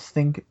I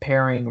think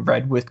pairing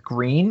red with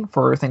green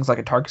for things like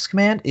a Tarkus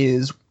Command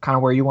is kind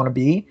of where you want to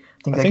be.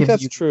 I think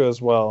that's true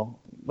as well.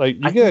 Like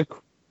what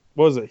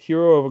was it,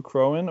 Hero of a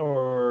Crowan,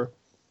 or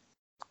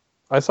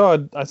I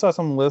saw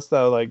some list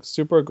that were like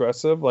super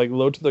aggressive, like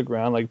low to the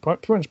ground, like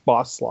pretty much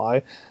boss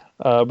Sly,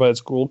 but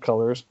it's Gould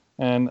colors,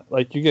 and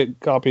like you get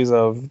copies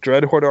of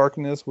Dreadhorde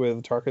Arcanist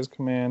with Tarkus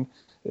Command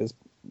is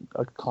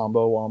a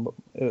combo wombo.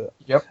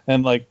 Yep.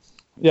 And like,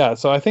 yeah,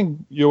 so I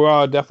think you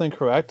are definitely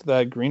correct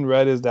that green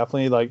red is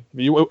definitely like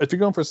if you're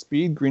going for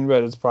speed, green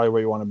red is probably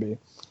where you want to be.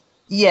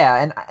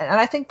 Yeah, and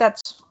I think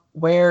that's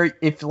where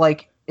if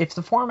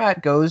the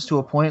format goes to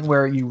a point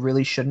where you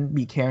really shouldn't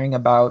be caring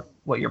about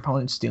what your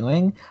opponent's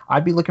doing,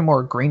 I'd be looking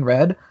more green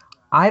red.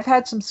 I've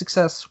had some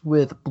success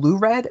with blue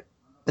red,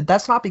 but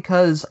that's not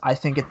because I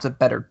think it's a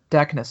better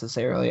deck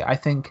necessarily. I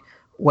think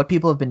what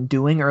people have been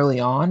doing early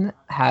on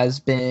has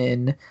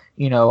been,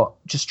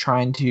 just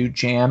trying to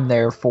jam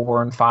their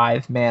 4 and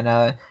 5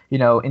 mana,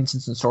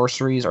 instants and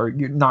sorceries or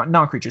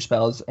non-creature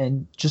spells,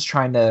 and just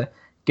trying to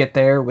get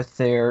there with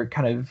their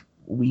kind of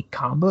weak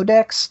combo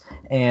decks.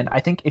 And I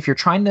think if you're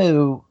trying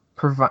to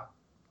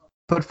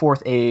put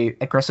forth a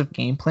aggressive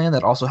game plan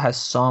that also has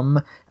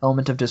some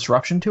element of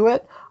disruption to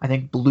it, I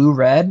think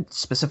blue-red,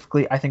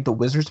 specifically, I think the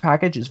Wizards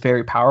package is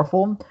very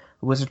powerful.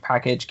 The Wizard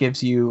package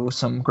gives you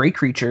some great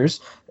creatures.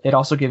 It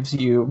also gives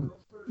you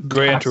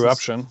great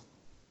interruption.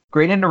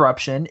 Great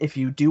interruption. If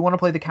you do want to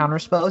play the counter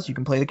spells, you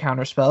can play the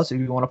counter spells. If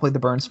you want to play the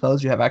burn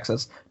spells, you have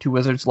access to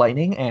Wizard's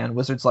Lightning. And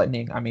Wizard's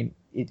Lightning, I mean,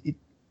 it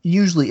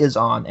usually is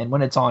on. And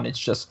when it's on, it's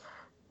just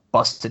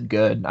busted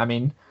good. I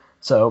mean,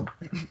 so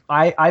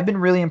I've been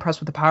really impressed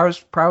with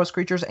the prowess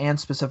creatures and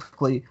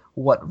specifically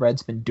what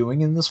Red's been doing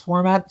in this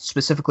format,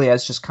 specifically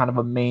as just kind of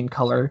a main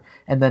color.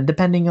 And then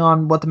depending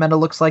on what the meta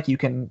looks like, you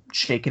can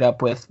shake it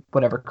up with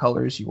whatever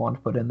colors you want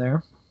to put in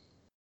there.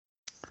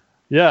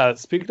 Yeah,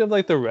 speaking of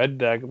like the red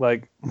deck,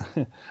 like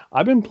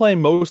I've been playing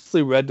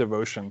mostly red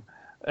devotion,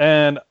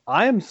 and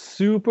I am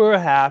super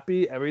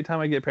happy every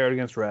time I get paired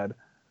against red.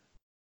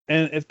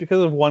 And it's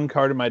because of one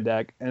card in my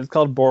deck, and it's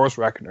called Boros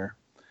Reckoner.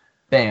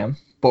 Bam.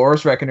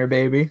 Boros Reckoner,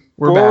 baby.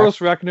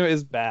 Boros Reckoner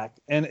is back,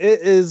 and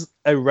it is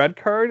a red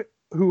card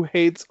who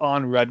hates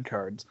on red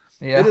cards.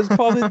 Yeah. It is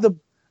probably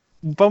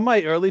from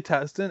my early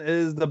testing, it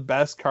is the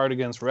best card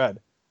against red.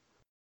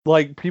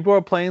 Like, people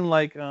are playing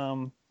like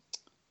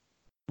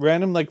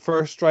random like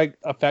first strike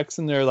effects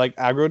in their like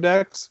aggro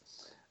decks,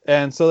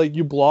 and so like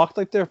you block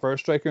like their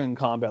first striker in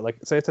combat, like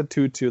say it's a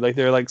 2/2, like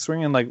they're like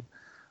swinging like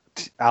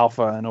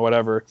alpha and or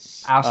whatever.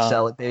 Ash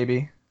Zealot,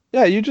 baby.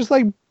 Yeah, you just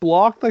like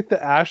block like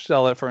the Ash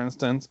Zealot, for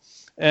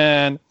instance,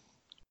 and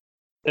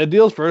it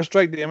deals first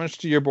strike damage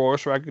to your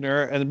Boros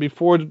Reckoner, and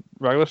before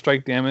regular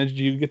strike damage,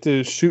 you get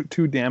to shoot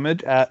 2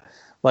 damage at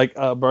like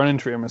a Burning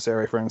Tree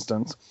Emissary, for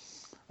instance.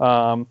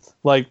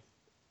 Like,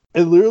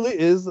 it literally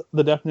is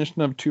the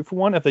definition of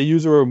 2-for-1. If they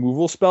use a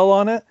removal spell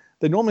on it,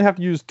 they normally have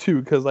to use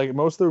 2, because like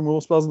most of the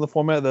removal spells in the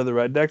format that the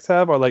red decks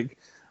have are like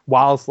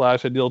Wild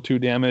Slash, I deal 2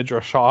 damage,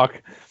 or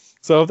Shock.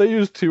 So if they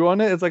use 2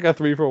 on it, it's like a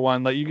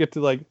 3-for-1. Like, you get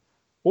to like,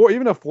 or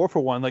even a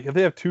 4-for-1. Like, if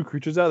they have 2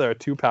 creatures out there,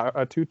 2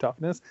 power, 2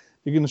 toughness,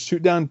 you can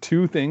shoot down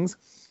 2 things,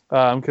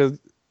 because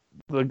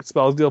the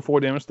spells deal 4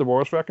 damage to the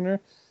Boros Reckoner.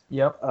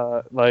 Yep.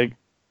 Like,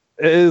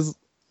 it has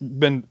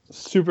been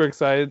super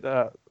excited,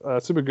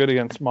 super good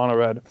against mono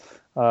red,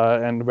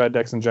 and red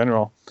decks in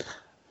general.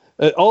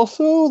 It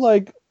also,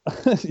 like,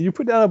 you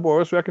put down a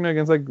Boros Reckoner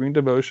against like Green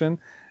Devotion,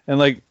 and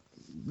like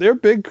their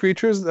big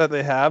creatures that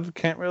they have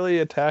can't really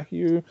attack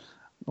you.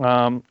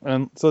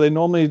 And so they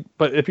normally,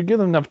 but if you give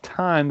them enough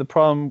time, the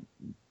problem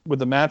with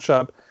the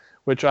matchup,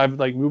 which I've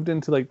like moved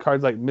into like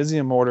cards like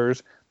Mizium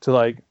Mortars to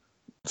like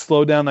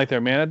slow down like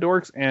their mana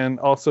dorks, and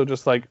also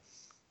just like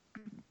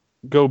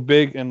go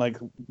big and like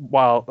pretty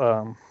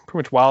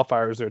much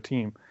wildfires their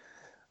team.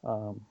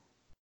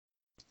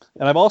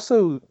 And I've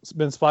also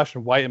been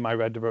splashing white in my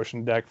Red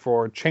Devotion deck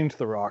for Chain to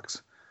the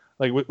Rocks.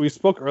 Like we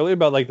spoke earlier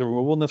about like the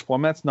removal in this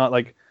format's not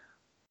like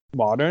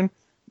modern.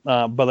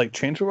 But like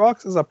Chain to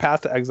Rocks is a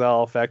Path to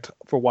Exile effect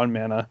for 1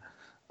 mana.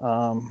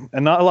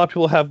 And not a lot of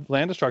people have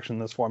land destruction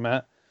in this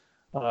format.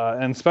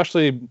 And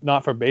especially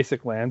not for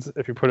basic lands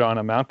if you put it on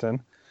a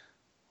mountain.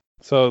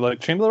 So like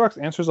Chain to the Rocks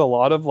answers a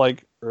lot of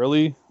like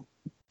early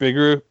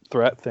bigger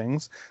threat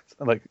things.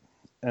 Like,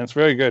 and it's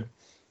very good.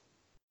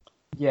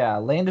 Yeah,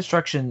 land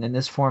destruction in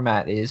this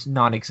format is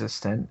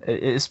non-existent,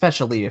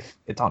 especially if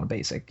it's on a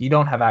basic. You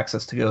don't have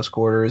access to Ghost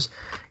Quarters,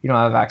 you don't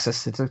have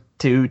access to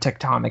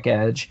Tectonic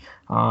Edge.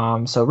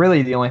 So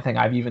really, the only thing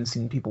I've even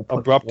seen people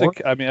put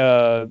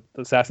the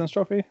Assassin's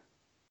Trophy.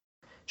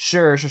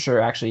 Sure.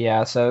 Actually,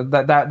 yeah. So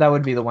that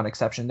would be the one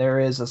exception. There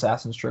is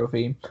Assassin's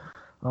Trophy,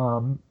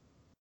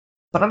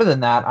 but other than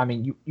that, I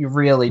mean, you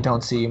really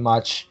don't see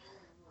much,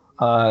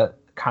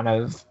 kind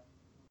of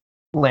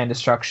land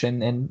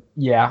destruction. And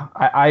yeah,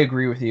 I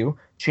agree with you.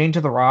 Chain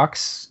to the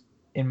Rocks,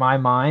 in my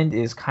mind,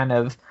 is kind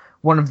of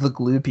one of the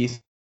glue pieces,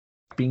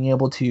 being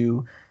able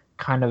to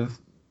kind of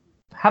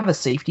have a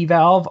safety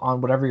valve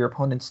on whatever your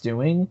opponent's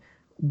doing.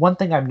 One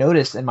thing I've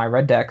noticed in my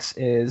red decks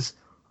is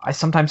I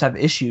sometimes have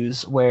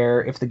issues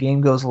where if the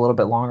game goes a little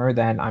bit longer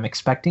than I'm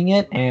expecting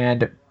it,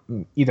 and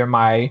either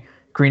my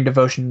Green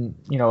Devotion,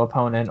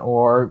 opponent,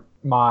 or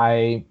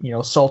my,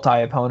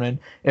 Sultai opponent,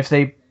 if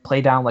they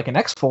play down like an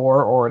X4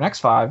 or an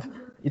X5,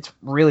 it's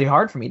really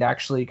hard for me to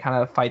actually kind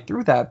of fight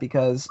through that,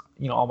 because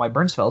all my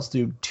burn spells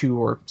do 2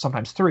 or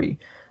sometimes 3.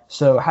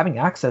 So having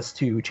access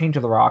to Chain to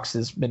the Rocks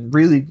has been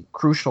really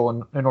crucial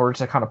in order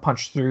to kind of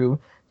punch through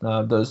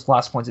those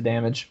last points of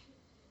damage.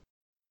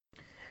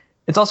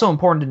 It's also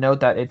important to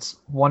note that it's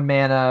 1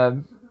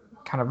 mana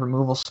kind of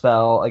removal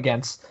spell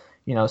against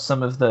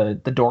some of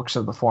the dorks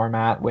of the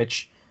format,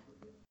 which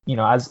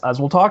as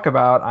we'll talk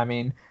about, I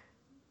mean,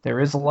 there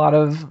was a lot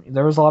of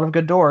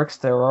good dorks.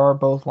 There are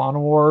both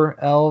Llanowar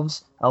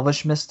elves,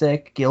 Elvish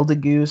Mystic,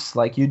 Gilded Goose.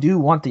 Like, you do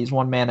want these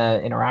 1 mana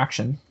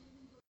interaction.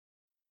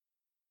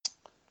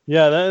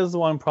 Yeah, that is the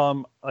one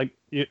problem. Like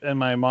in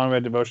my mono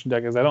red devotion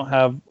deck, is I don't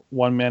have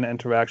 1 mana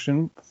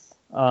interaction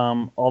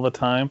all the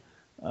time.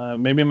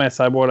 Maybe in my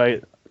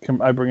sideboard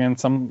I bring in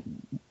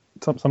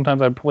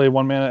sometimes I play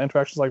 1 mana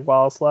interactions like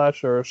Wild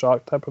Slash or a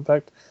Shock type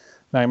effect,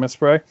 Magma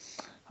Spray.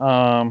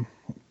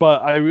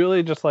 But I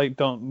really just like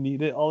don't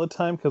need it all the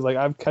time, because like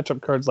I've catch up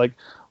cards like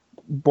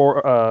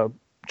Goblin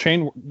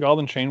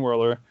Chain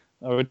Whirler,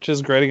 which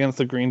is great against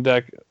the green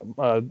deck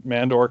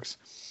Mandorks.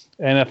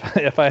 And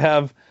if I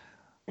have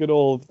good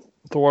old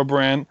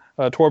Torbrand,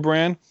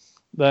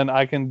 then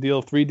I can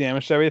deal 3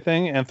 damage to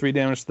everything and 3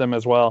 damage to them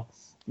as well,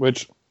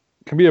 which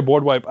can be a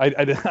board wipe.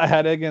 I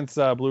had it against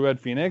Blue Red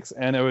Phoenix,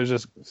 and it was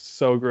just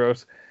so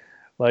gross.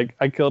 Like,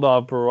 I killed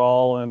off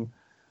Baral and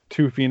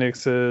 2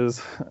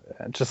 Phoenixes,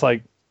 just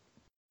like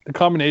the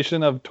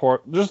combination of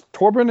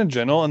Torbrand in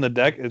general in the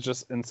deck is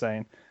just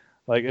insane.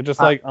 Like, it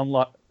just like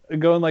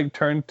go in like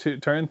turn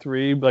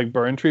 3, like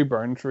burn tree,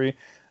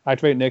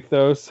 activate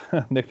Nykthos.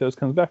 Nykthos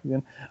comes back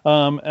again.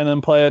 And then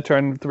play a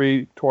turn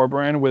 3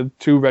 Torbrand with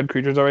 2 red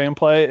creatures already in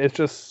play. It's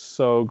just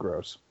so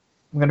gross.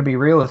 I'm gonna be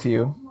real with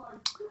you.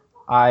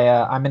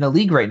 I'm in a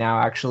league right now,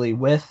 actually,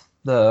 with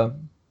the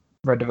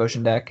Red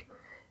Devotion deck,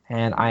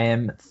 and I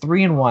am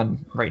 3-1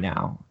 right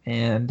now.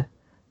 And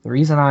the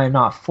reason I am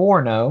not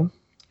 4-0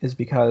 is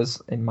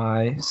because in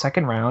my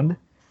second round,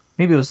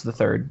 maybe it was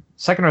the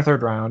second or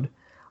third round,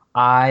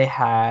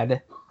 I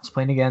was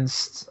playing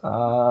against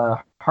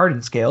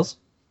Hardened Scales,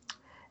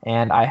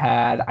 and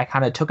I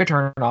kind of took a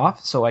turn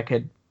off so I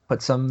could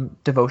put some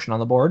devotion on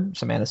the board,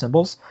 some mana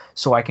symbols,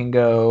 so I can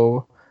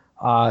go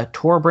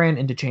Torbrand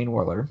into Chain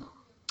Whirler.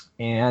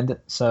 And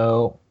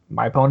so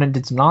my opponent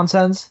did some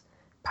nonsense,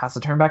 passed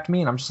the turn back to me,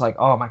 and I'm just like,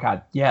 oh my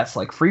god, yes,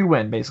 like free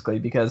win, basically,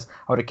 because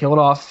I would have killed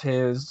off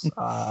his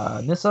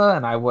Nissa,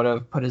 and I would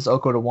have put his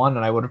Oko to 1,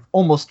 and I would have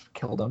almost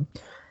killed him.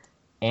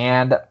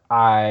 And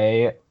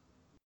I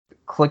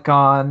click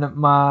on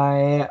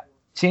my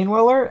Chain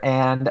Whirler,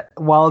 and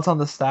while it's on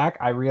the stack,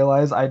 I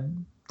realized I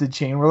did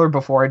Chain Whirler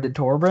before I did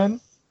Torbran.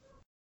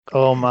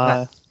 Oh And I,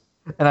 my.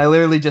 and I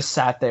literally just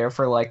sat there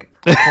for like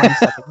 20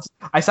 seconds.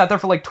 I sat there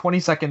for like 20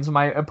 seconds.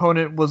 My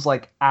opponent was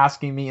like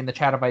asking me in the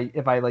chat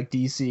if I like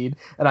DC'd,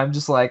 and I'm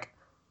just like,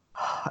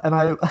 and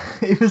I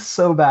it was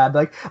so bad.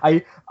 Like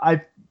I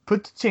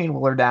put the Chain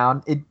Whirler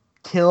down. It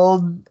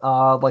killed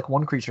like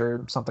one creature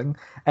or something,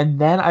 and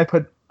then I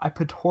put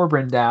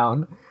Torbran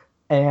down,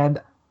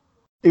 and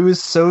it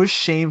was so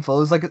shameful.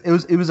 It was like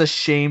it was a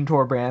shame,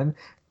 Torbran.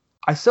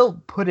 I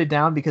still put it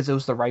down because it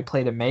was the right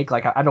play to make.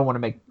 Like I don't want to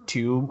make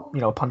two,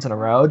 punts in a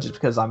row just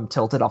because I'm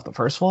tilted off the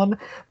first one.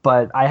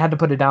 But I had to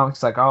put it down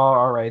because like, oh,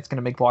 all right, it's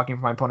gonna make blocking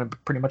for my opponent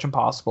pretty much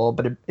impossible.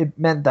 But it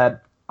meant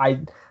that I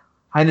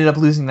ended up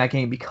losing that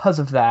game because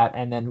of that,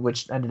 and then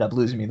which ended up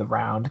losing me the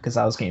round because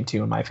that was game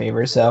two in my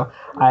favor. So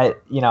I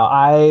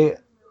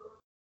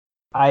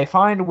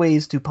find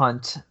ways to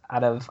punt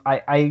out of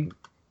I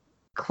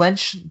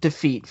clench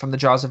defeat from the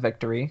jaws of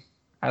victory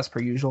as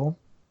per usual.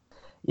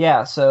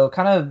 Yeah, so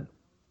kind of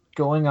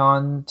going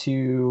on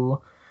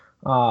to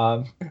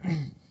uh,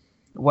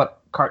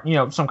 what card,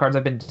 some cards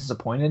I've been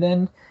disappointed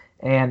in,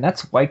 and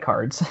that's white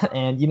cards.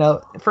 And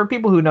for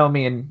people who know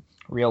me in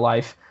real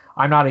life,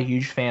 I'm not a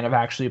huge fan of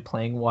actually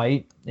playing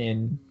white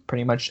in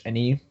pretty much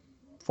any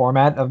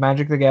format of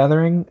Magic the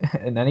Gathering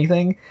and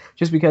anything,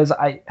 just because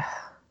I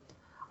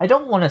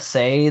don't want to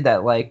say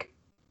that like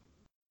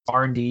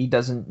R&D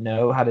doesn't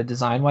know how to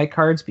design white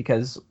cards,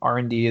 because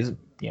R&D is,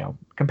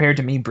 compared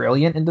to me,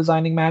 brilliant in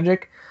designing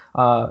Magic.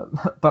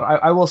 But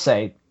I will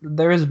say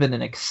there has been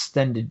an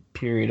extended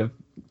period of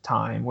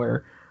time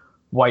where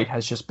white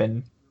has just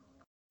been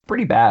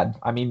pretty bad.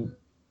 I mean,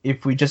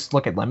 if we just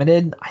look at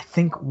limited, I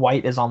think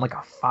white is on like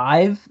a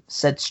 5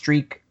 set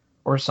streak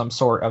or some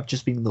sort of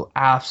just being the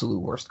absolute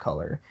worst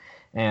color.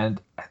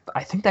 And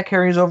I think that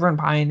carries over in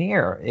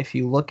Pioneer. If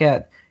you look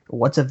at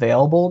what's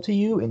available to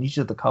you in each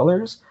of the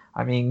colors,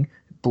 I mean,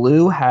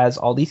 blue has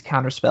all these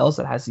counter spells.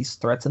 It has these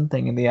threats and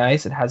thing in the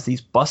ice. It has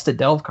these busted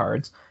delve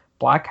cards.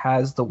 Black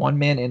has the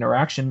one-man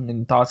interaction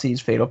in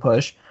Thoughtseize Fatal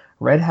Push.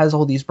 Red has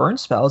all these burn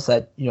spells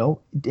that,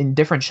 in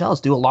different shells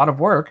do a lot of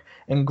work.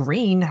 And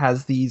green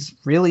has these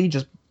really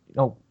just,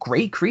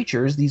 great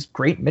creatures, these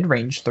great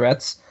mid-range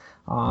threats.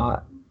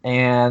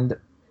 And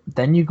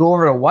then you go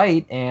over to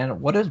white, and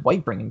what is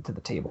white bringing to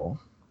the table?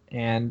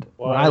 And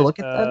when I look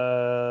at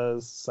that,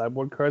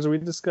 sideboard cards we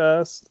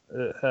discussed.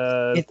 It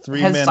has it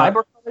three has mana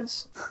cyber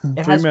cards.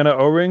 It three has, mana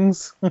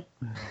O-rings.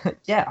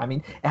 yeah, I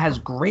mean, it has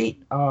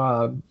great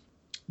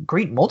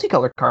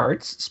multicolored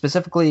cards,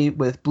 specifically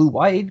with blue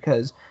white,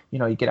 because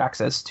you get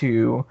access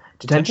to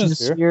Detention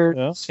Sphere,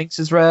 yeah.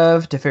 Sphinx's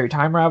Rev, Teferi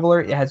Time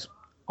Raveler. It has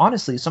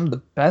honestly some of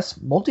the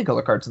best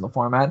multicolor cards in the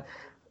format,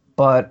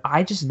 but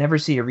I just never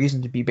see a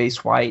reason to be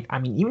base white. I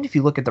mean, even if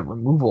you look at the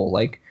removal,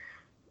 like,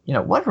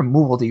 what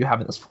removal do you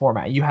have in this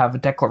format? You have a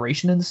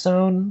Declaration in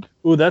Stone.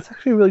 Ooh, that's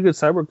actually a really good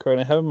cyber card.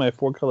 I have in my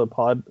 4-color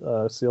pod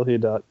seal here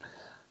deck.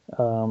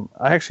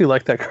 I actually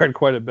like that card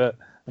quite a bit.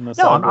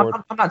 No,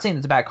 I'm not saying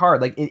it's a bad card.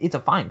 Like, it's a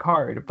fine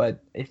card, but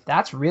if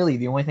that's really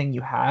the only thing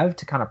you have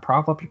to kind of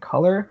prop up your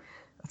color,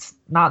 it's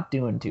not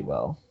doing too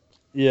well.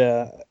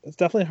 Yeah, it's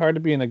definitely hard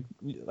to be in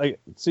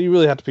so you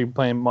really have to be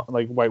playing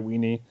like white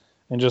weenie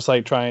and just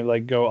like try and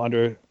like go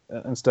under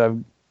instead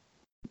of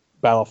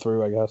battle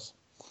through, I guess.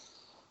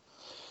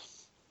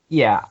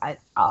 Yeah,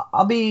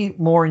 I'll be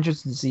more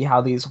interested to see how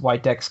these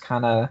white decks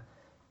kind of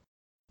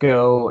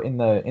go in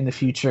the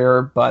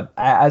future. But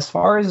as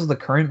far as the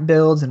current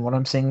builds and what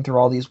I'm seeing through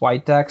all these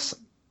white decks,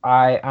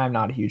 I'm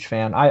not a huge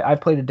fan. I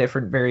played a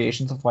different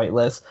variations of white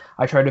lists.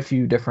 I tried a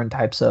few different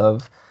types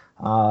of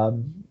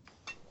kind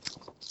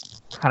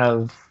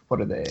of,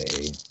 what are they?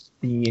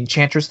 The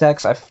Enchantress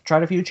decks. I've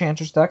tried a few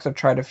Enchantress decks. I've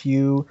tried a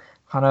few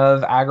kind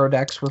of aggro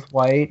decks with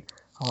white.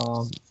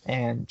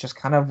 And just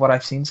kind of what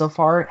I've seen so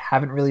far,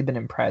 haven't really been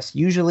impressed.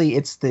 Usually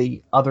it's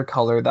the other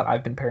color that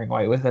I've been pairing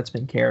white with that's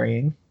been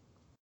carrying.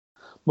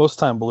 Most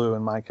time blue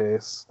in my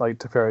case, like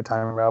Teferi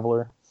Time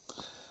Raveler.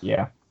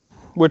 Yeah.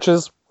 Which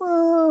is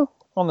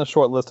on the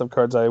short list of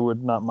cards I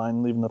would not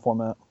mind leaving the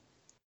format.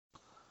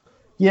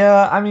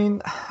 Yeah, I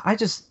mean, I'm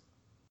just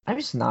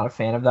not a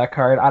fan of that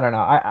card. I don't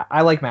know.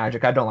 I like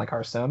Magic. I don't like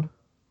Hearthstone.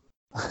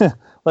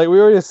 Like we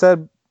already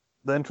said,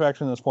 the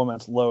interaction in this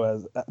format's low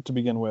as to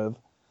begin with.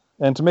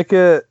 And to make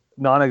it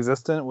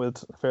non-existent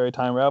with Fairy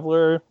Time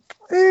Raveler,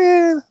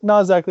 not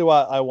exactly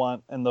what I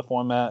want in the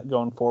format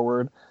going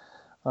forward.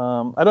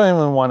 I don't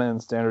even want it in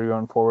standard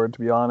going forward, to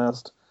be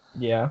honest.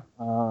 Yeah.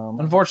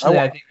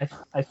 Unfortunately,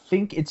 I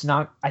think it's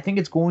not. I think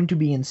it's going to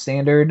be in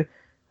standard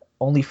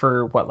only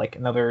for what, like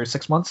another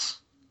 6 months?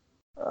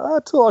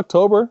 Till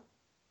October.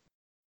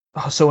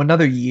 Oh, so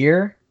another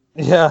year?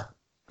 Yeah.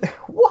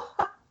 What?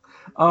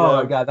 Oh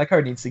my god, that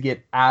card needs to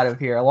get out of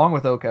here, along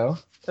with Oko.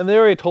 And they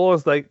already told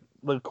us like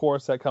the core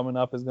set coming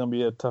up is going to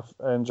be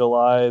in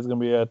July is going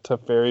to be a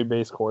Teferi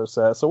base core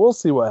set. So we'll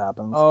see what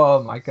happens.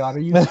 Oh my god, are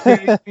you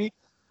kidding me?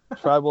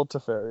 Tribal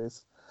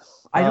Teferis.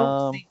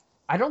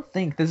 I I don't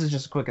think this is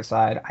just a quick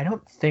aside. I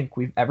don't think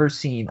we've ever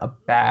seen a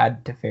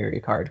bad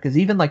Teferi card because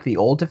even like the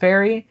old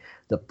Teferi,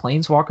 the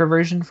Planeswalker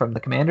version from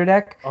the Commander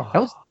deck,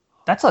 Oh,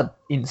 that's a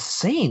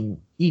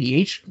insane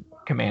EDH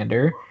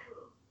commander.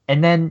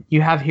 And then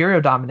you have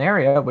Hero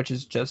Dominaria, which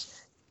is just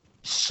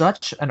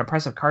such an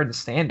impressive card in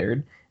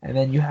Standard. And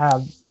then you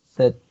have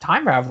the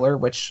Time Raveler,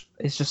 which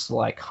is just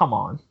like, come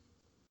on.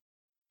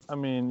 I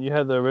mean, you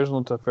had the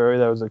original Teferi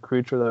that was a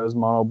creature that was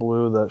mono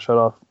blue that shut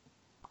off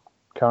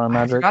counter I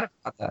magic. forgot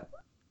about that.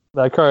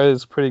 That card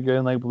is pretty good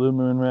in like Blue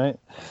Moon, right?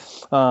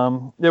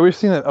 Yeah, we've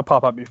seen it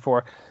pop up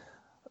before.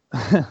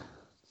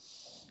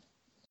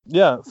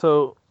 Yeah,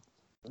 so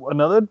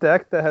another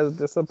deck that has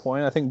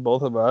disappointed, I think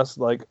both of us,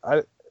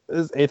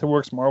 is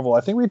Aetherworks Marvel.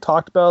 I think we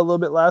talked about it a little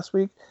bit last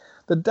week.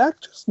 The deck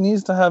just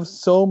needs to have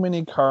so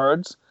many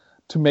cards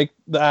to make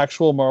the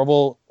actual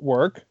Marvel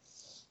work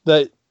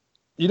that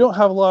you don't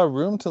have a lot of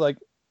room to like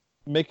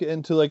make it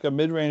into like a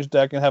mid-range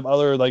deck and have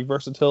other like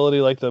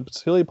versatility like the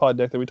Heliopod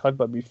deck that we talked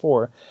about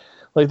before.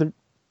 Like the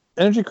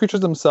energy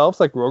creatures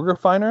themselves, like Rogue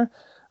Refiner,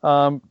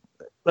 like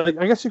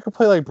I guess you could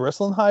play like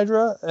Bristling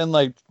Hydra and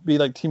like be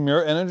like Team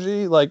Mirror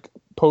Energy like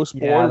post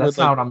board Yeah, that's with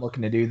not like what I'm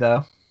looking to do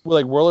though.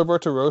 Whirler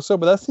Virtuoso,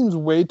 but that seems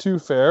way too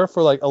fair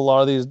for like a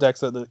lot of these decks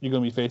that you're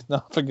gonna be facing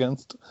off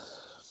against.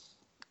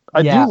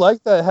 I do Yeah,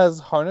 like that it has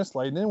Harness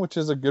Lightning, which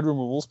is a good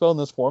removal spell in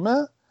this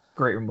format.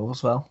 great removal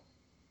spell.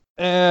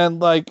 And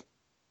like,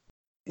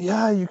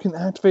 yeah, you can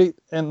activate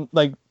and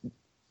like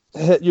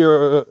hit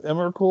your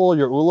Emrakul,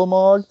 your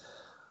Ulamog.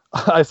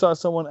 I saw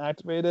someone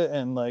activate it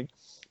and like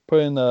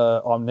put in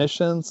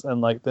Omniscience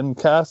and like then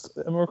cast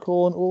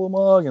Emrakul and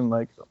Ulamog and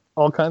like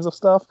all kinds of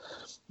stuff.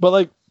 But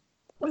like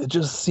it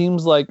just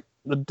seems like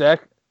the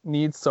deck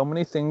needs so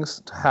many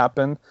things to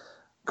happen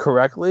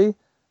correctly.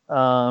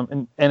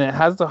 And it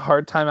has the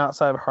hard time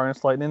outside of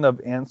Harness Lightning of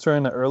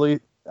answering the early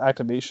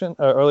activation,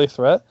 early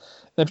threat.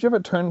 And if you ever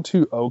turn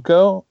to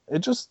Oko, it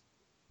just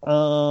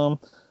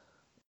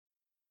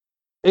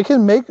it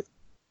can make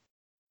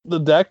the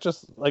deck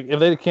just like if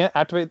they can't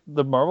activate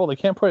the Marvel, they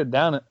can't put it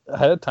down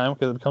ahead of time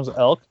because it becomes an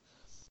Elk.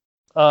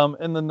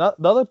 And the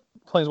other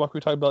Planeswalker we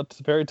talked about,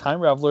 Teferi Time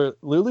Raveler,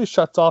 literally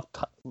shuts off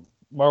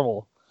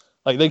Marvel.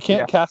 Like they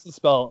can't cast the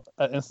spell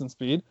at instant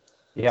speed.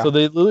 Yeah. So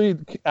they literally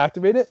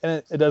activate it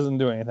and it doesn't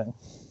do anything.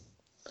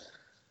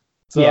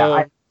 So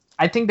yeah,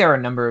 I think there are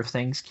a number of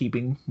things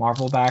keeping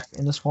Marvel back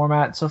in this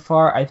format so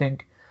far. I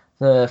think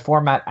the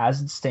format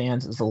as it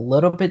stands is a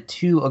little bit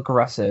too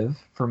aggressive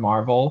for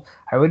Marvel.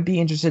 I would be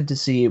interested to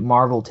see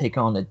Marvel take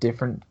on a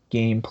different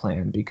game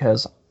plan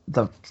because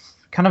the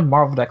kind of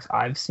Marvel decks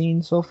I've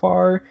seen so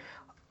far,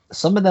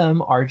 some of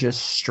them are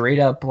just straight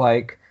up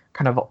like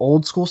kind of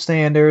old school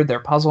Standard. They're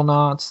puzzle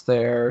knots,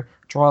 they're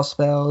draw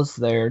spells,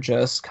 they're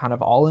just kind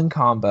of all in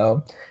combo.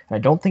 And I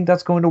don't think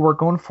that's going to work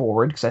going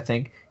forward because I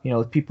think,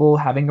 with people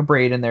having a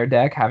Braid in their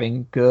deck,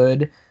 having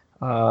good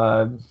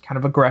kind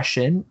of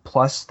aggression,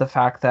 plus the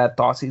fact that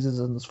Thoughtseize is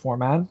in this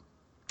format,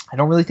 I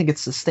don't really think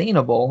it's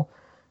sustainable.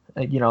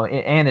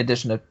 In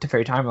addition to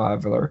Fairy Time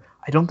Leveler,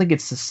 I don't think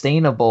it's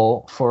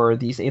sustainable for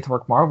these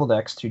Aetherwork Marvel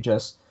decks to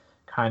just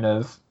kind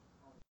of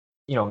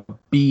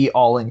be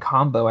all in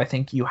combo. I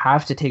think you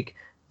have to take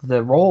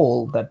the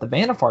role that the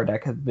Vannifar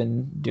deck have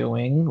been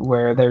doing,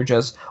 where they're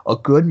just a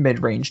good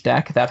mid-range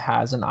deck that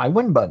has an I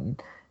win button.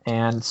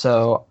 And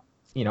so,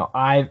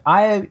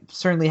 I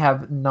certainly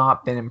have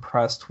not been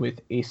impressed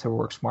with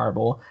Aetherworks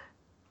Marvel.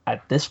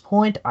 At this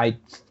point, I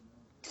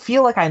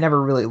feel like I never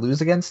really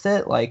lose against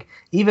it. Like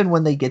even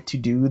when they get to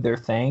do their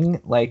thing,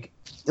 like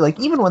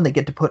even when they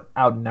get to put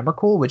out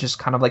Emrakul, which is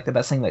kind of like the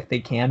best thing that they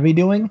can be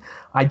doing,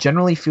 I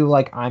generally feel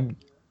like I'm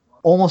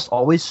almost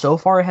always so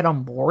far ahead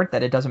on board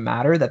that it doesn't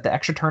matter, that the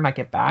extra turn I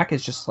get back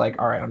is just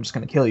like, all right, I'm just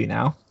going to kill you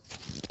now.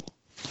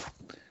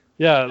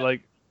 yeah,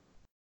 like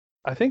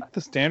I think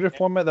the Standard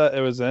format that it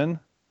was in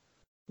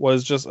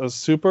was just a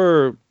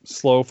super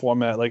slow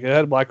format. Like it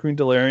had Black Green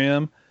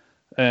Delirium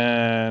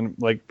and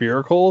like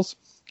Miracles,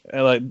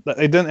 and like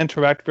they didn't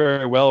interact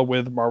very well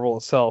with Marvel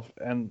itself.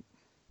 And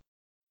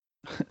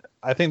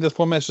I think this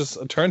format is just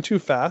a turn too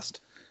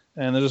fast,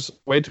 and there's just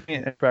way too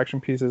many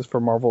interaction pieces for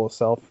Marvel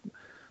itself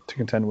to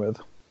contend with.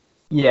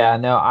 Yeah,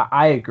 no,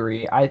 I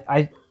agree.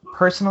 I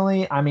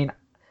personally, I mean,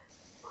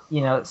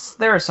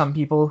 there are some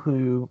people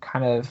who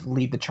kind of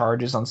lead the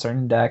charges on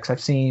certain decks. I've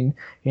seen,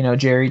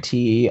 Jerry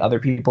T, other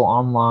people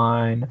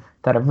online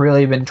that have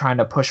really been trying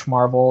to push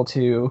Marvel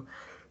to,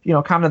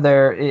 kind of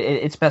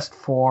its best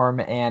form.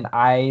 And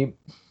I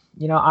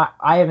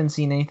haven't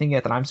seen anything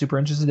yet that I'm super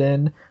interested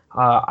in.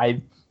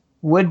 I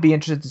would be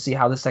interested to see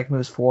how this deck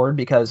moves forward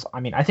because, I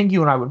mean, I think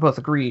you and I would both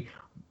agree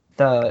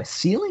the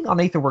ceiling on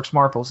Aetherworks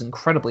Marvel is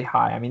incredibly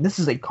high. I mean, this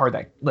is a card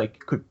that like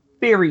could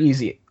very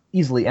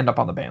easily end up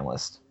on the ban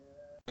list.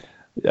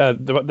 Yeah,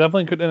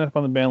 definitely could end up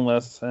on the ban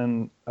list.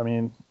 And I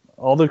mean,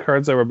 all the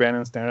cards that were banned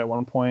in Standard at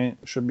one point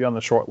should be on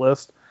the short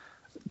list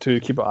to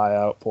keep an eye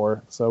out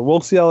for. So we'll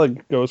see how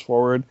it goes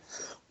forward.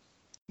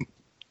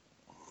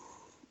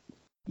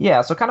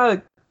 Yeah, so kind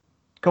of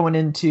going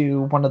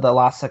into one of the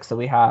last decks that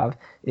we have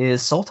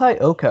is Sultai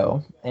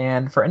Oko.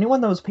 And for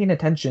anyone that was paying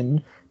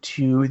attention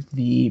to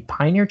the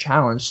Pioneer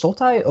Challenge,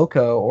 Sultai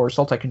Oko or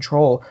Sultai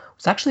Control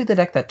was actually the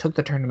deck that took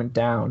the tournament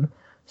down.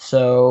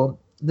 So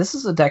this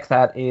is a deck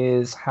that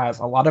has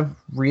a lot of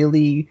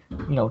really,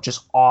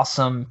 just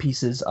awesome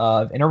pieces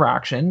of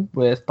interaction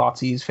with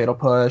Thoughtseize, Fatal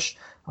Push,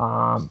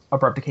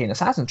 Abrupt Decay, and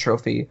Assassin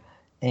Trophy.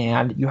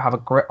 And you have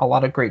a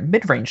lot of great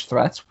mid-range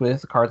threats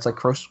with cards like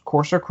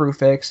Courser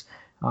Crewfix,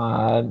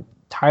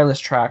 Tireless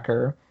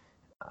Tracker.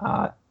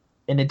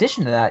 In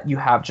addition to that, you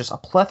have just a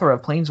plethora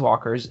of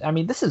Planeswalkers. I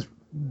mean, this is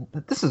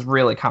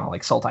really kind of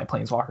like Sultai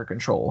Planeswalker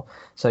control.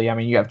 So yeah, I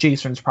mean, you have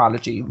Jace's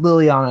Prodigy,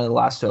 Liliana the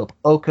Last Hope,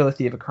 Oko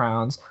Thief of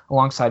Crowns,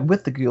 alongside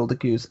with the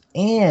Gilded Goose,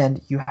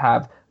 and you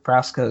have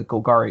Vraska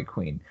Golgari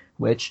Queen,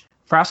 which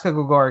Vraska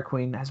Golgari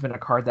Queen has been a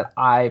card that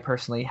I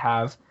personally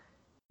have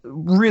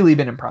really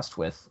been impressed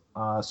with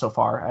so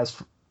far,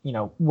 as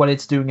what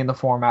it's doing in the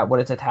format, what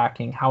it's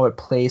attacking, how it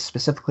plays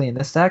specifically in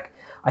this deck.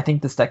 I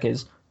think this deck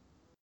is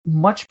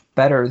much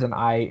better than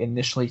I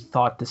initially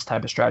thought this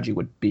type of strategy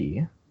would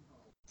be.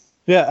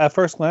 Yeah, at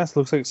first glance, it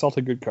looks like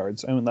Sultai good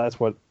cards. I mean, that's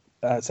what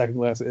at second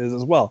glance is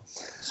as well.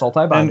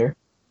 Sultai Binder.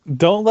 And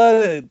don't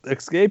let it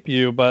escape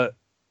you, but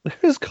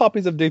there's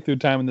copies of Dig Through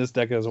Time in this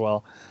deck as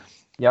well.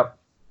 Yep.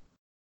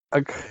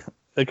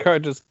 A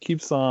card just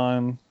keeps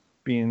on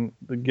being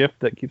the gift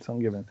that keeps on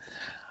giving.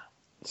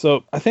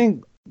 So I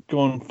think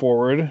going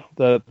forward,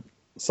 the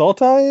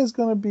Sultai is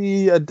going to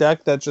be a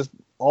deck that just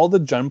all the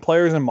Gen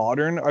players in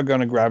Modern are going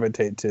to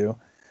gravitate to.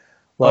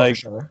 Like,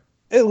 sure.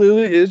 It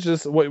literally is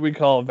just what we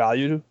call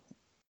value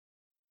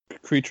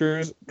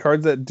creatures,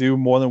 cards that do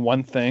more than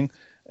one thing,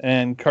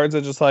 and cards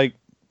that just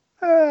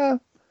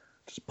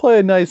just play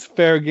a nice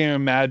fair game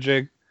of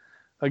Magic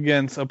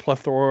against a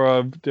plethora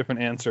of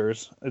different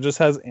answers. It just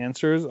has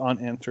answers on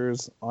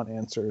answers on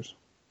answers.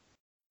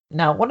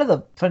 Now, one of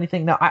the funny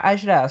things, now I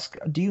should ask,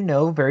 do you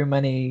know very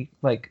many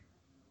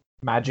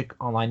Magic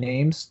Online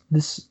names?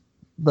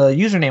 The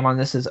username on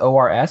this is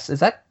ORS.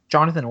 Is that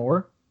Jonathan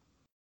Orr?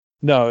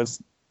 No,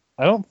 it's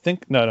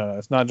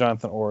not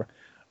Jonathan Orr.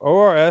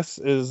 ORS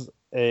is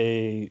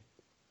a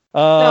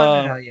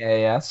No,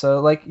 yeah.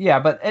 So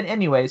but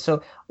anyway,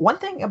 so one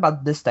thing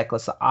about this deck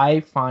list that I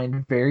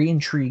find very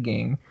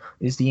intriguing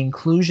is the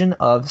inclusion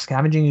of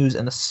Scavenging Ooze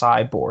in the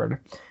sideboard.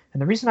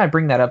 And the reason I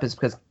bring that up is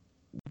because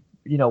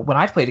when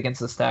I've played against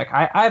this deck,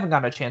 I haven't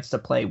gotten a chance to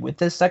play with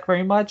this deck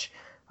very much,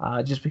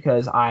 just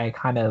because I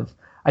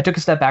took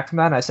a step back from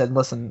that and I said,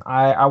 listen,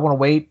 I want to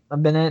wait a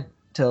minute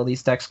till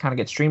these decks kind of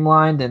get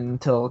streamlined and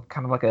until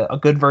kind of like a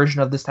good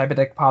version of this type of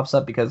deck pops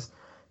up, because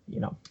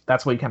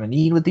that's what you kind of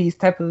need with these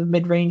type of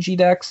mid-rangey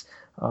decks.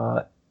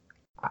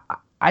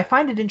 I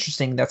find it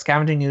interesting that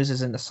Scavenging Ooze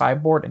is in the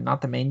sideboard and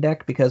not the main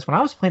deck, because when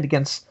I was playing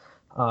against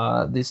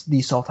these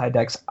Sultai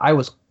decks, I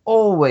was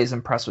always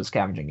impressed with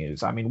Scavenging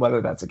Ooze. I mean,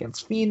 whether that's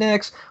against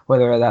Phoenix,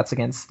 whether that's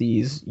against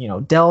these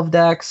Delve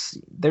decks,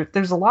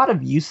 there's a lot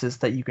of uses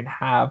that you can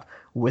have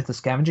with the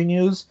Scavenging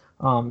Ooze.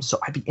 So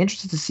I'd be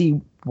interested to see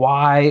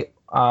why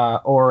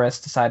ORS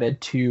decided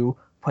to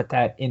put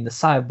that in the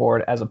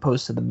sideboard as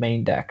opposed to the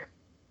main deck.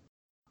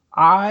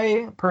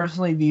 I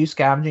personally view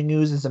Scavenging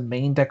Ooze as a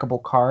main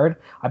deckable card.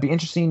 I'd be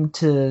interested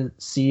to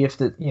see if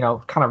start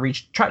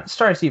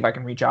to see if I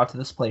can reach out to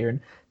this player and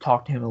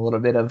talk to him a little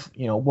bit of,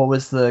 what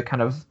was the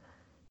kind of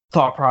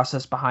thought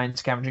process behind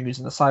Scavenging Ooze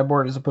in the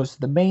sideboard as opposed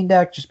to the main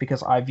deck, just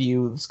because I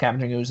view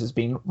Scavenging Ooze as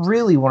being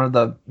really one of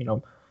the,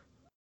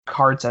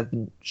 cards that have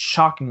been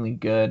shockingly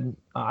good.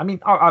 I mean,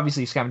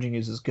 obviously Scavenging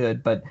Ooze is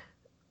good, but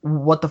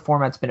what the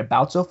format's been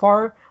about so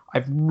far,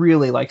 I've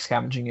really liked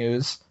Scavenging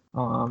Ooze.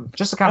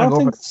 Just to kind of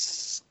go over.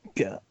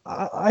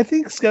 I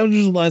think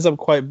Scavengers lines up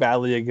quite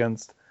badly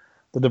against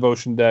the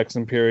Devotion decks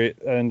in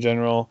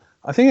general.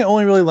 I think it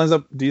only really lines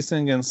up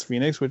decent against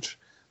Phoenix, which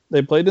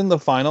they played in the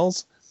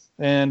finals.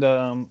 And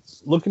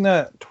looking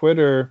at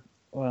Twitter,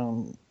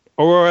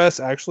 ORS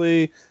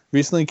actually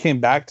recently came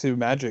back to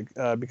Magic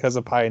because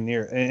of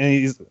Pioneer,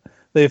 and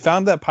they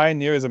found that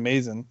Pioneer is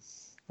amazing.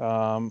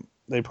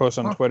 They post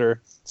on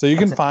Twitter, so you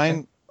can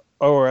find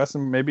ORS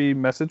and maybe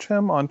message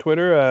him on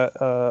Twitter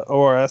at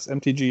ORS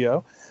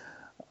MTGO.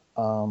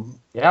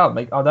 Yeah,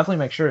 I'll definitely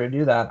make sure to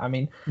do that. I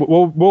mean,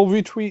 we'll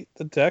retweet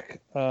the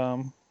deck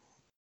on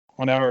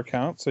our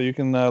account, so you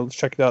can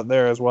check it out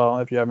there as well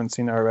if you haven't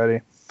seen it already.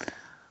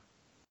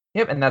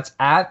 Yep, and that's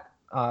at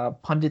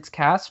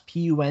PunditsCast,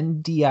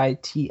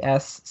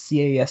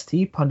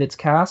 PUNDITSCAST,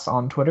 PunditsCast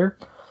on Twitter.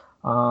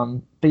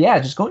 But yeah,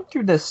 just going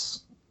through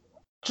this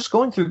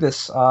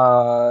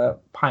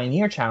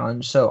Pioneer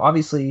Challenge. So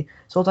obviously,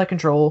 Sultai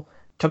Control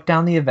took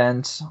down the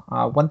event.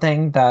 One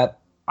thing that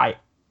I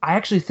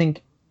actually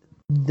think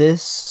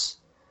this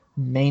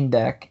main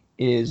deck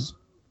it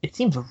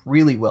seems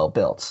really well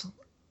built.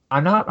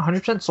 I'm not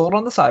 100% sold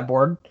on the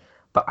sideboard,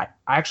 but I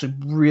actually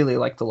really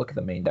like the look of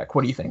the main deck.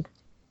 What do you think?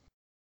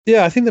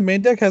 Yeah, I think the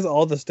main deck has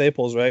all the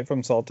staples, right,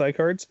 from Sultai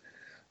cards.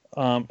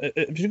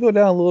 If you go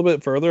down a little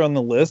bit further on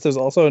the list, there's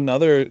also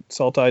another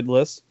Sultai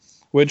list,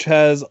 which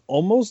has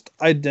almost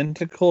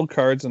identical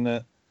cards in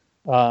it.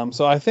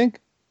 So I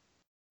think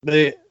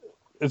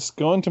it's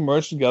going to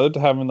merge together to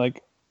having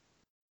like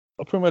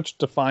a pretty much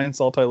defined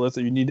Sultai list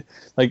that you need,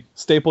 like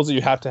staples that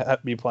you have to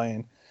be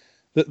playing.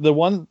 The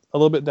one a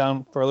little bit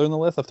down further in the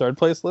list, the third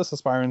place list,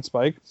 Aspiring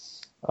Spike,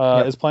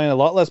 is playing a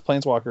lot less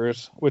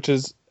Planeswalkers,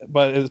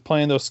 but is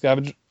playing those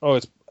scavenge. Oh,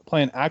 it's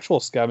playing actual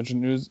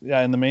Scavenging Ooze,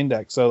 in the main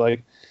deck. So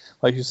like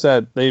you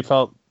said, they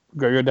felt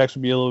graveyard decks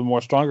would be a little bit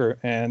more stronger,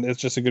 and it's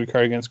just a good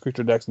card against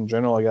creature decks in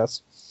general, I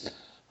guess.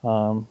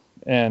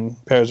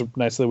 And pairs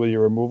nicely with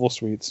your removal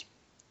suites.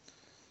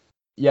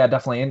 Yeah,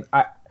 definitely. And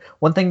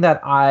one thing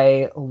that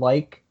I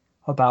like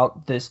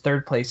about this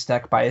third place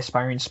deck by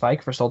Aspiring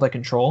Spike for Sultai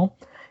Control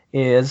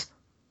is,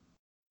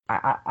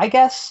 I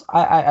guess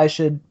I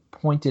should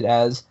point it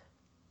as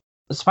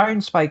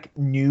Aspiring Spike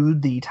knew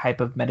the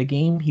type of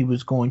metagame he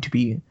was going to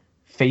be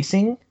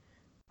facing,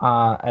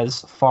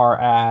 as far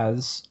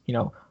as,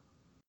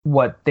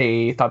 what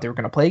they thought they were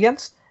going to play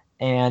against.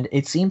 And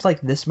it seems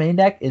like this main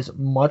deck is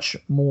much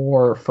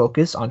more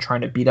focused on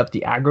trying to beat up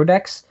the aggro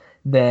decks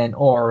than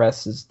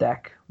ORS's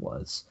deck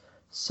was.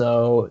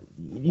 So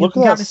look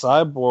at that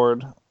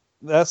sideboard.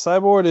 That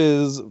sideboard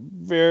is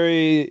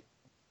very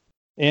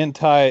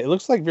it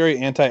looks like very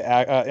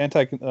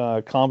anti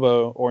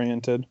combo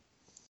oriented.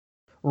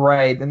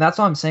 Right, and that's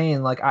what I'm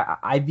saying. Like,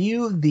 I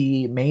view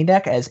the main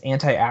deck as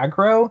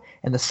anti-aggro,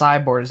 and the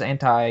sideboard as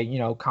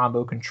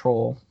combo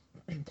control.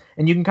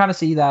 And you can kind of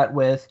see that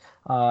with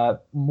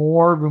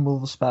more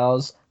removal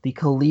spells, the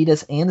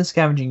Kalitas and the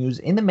Scavenging Ooze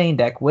in the main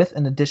deck with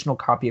an additional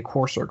copy of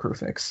Corsair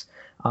Crucifix.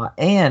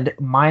 And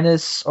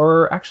minus,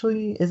 or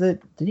actually,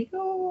 did he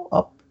go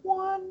up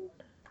one?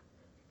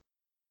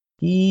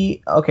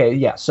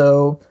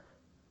 So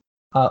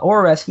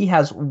ORS, he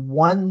has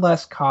one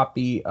less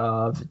copy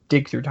of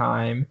Dig Through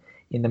Time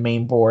in the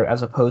main board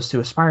as opposed to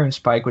Aspiring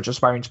Spike, which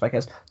Aspiring Spike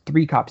has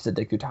 3 copies of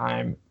Dig Through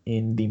Time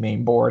in the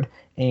main board.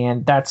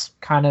 And that's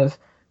kind of,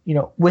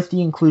 with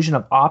the inclusion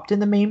of Opt in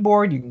the main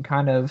board, you can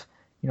kind of,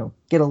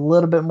 get a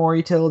little bit more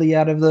utility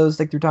out of those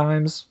Dig Through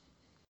Times.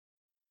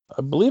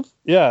 I believe,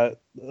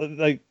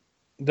 like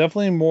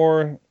definitely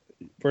more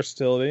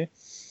versatility.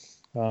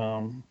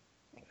 And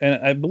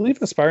I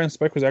believe Aspiring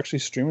Spike was actually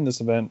streaming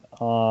this event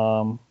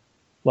on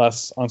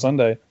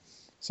Sunday,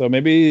 so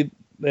maybe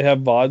they have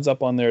VODs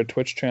up on their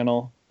Twitch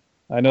channel.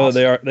 I know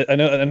awesome. That they are. I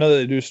know that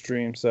they do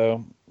stream.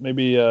 So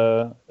maybe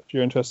if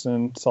you're interested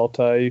in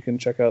Sultai, you can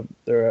check out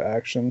their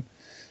action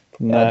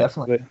from that.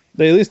 Definitely.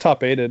 They at least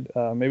top aided.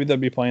 Maybe they'll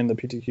be playing the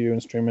PTQ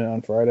and streaming it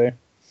on Friday.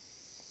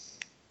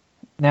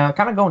 Now,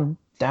 kind of going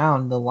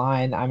down the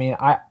line, I mean,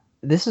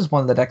 this is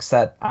one of the decks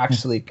that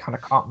actually kind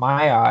of caught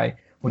my eye,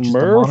 which is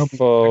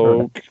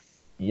Merfolk.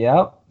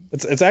 Yep.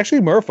 It's actually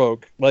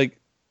Merfolk. Like,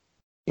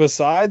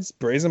 besides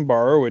Brazen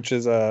Borrower, which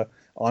is a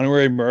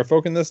honorary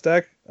Merfolk in this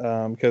deck,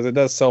 because it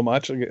does so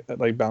much,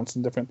 like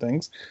bouncing different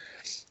things.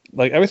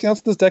 Like everything else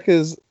in this deck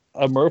is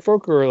a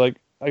Merfolk, or like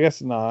I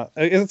guess not.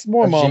 It's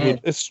more mono.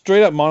 It's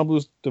straight up Mono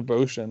Blue's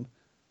Devotion.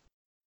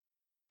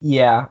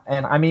 Yeah,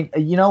 and I mean,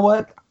 you know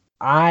what?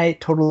 I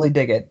totally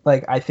dig it.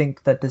 Like, I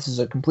think that this is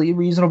a completely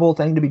reasonable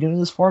thing to be doing in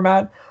this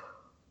format.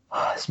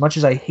 As much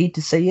as I hate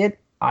to say it,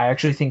 I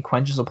actually think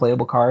Quench is a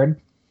playable card.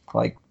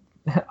 Like,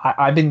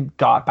 I've been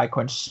got by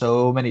Quench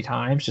so many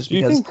times just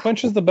because. Do you think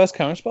Quench is the best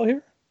counterspell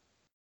here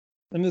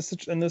in this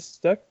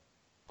deck?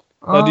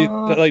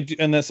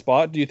 In this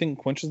spot, do you think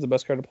Quench is the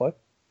best card to play?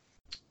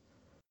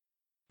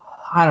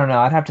 I don't know.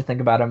 I'd have to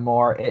think about it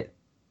more.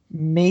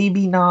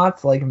 Maybe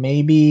not. Like,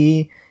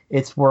 maybe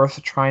it's worth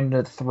trying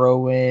to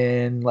throw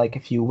in like a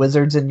few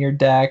wizards in your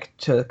deck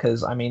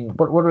because I mean,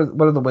 what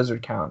are the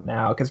wizard count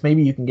now? Because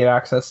maybe you can get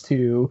access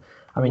to.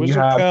 I mean, wizard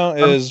count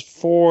is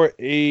 4,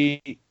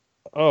 8.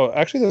 Oh,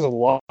 actually, there's a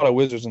lot of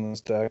wizards in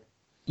this deck.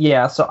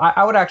 Yeah, so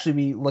I would actually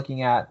be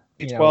looking at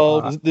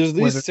 12. There's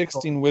these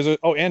 16 wizards.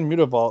 Oh, and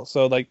Mutavault.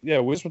 So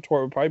Wizard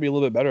Retort would probably be a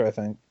little bit better, I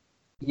think.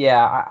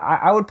 Yeah,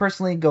 I would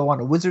personally go on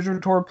a Wizard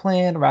Retort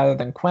plan rather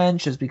than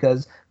Quench, just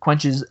because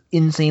Quench is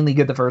insanely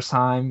good the first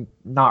time,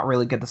 not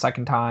really good the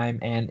second time,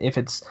 and if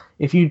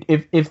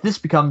this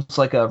becomes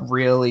like a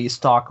really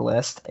stock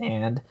list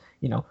and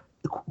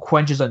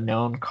Quench is a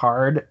known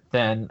card,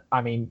 then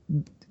I mean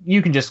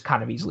you can just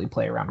kind of easily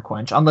play around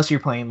Quench, unless you're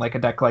playing like a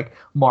deck like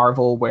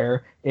Marvel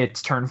where it's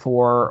turn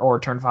 4 or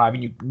turn 5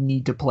 and you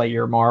need to play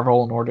your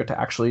Marvel in order to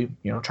actually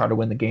try to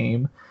win the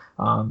game.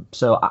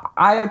 So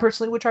I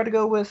personally would try to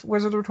go with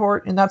Wizard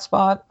Retort in that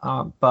spot.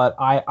 But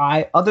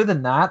I other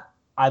than that,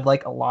 I'd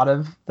like a lot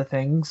of the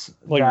things.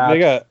 Like they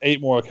got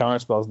 8 more counter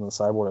spells in the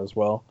sideboard as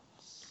well.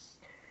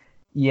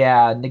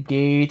 Yeah,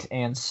 Negate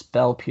and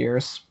Spell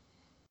Pierce.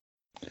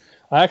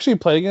 I actually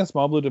played against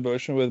Mono Blue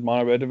Devotion with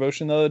Mono Red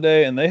Devotion the other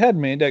day, and they had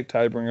main deck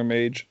Tidebringer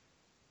Mage.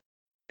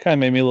 Kind of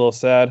made me a little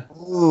sad.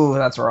 Ooh,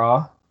 that's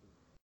raw.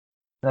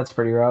 That's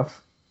pretty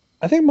rough.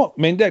 I think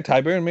main deck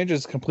Tidebringer Mage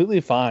is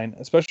completely fine,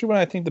 especially when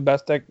I think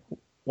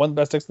one of the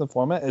best decks in the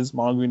format is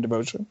Mono Green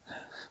Devotion.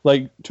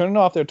 Like, turning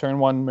off their turn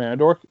 1 Mana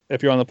Dork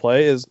if you're on the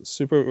play is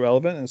super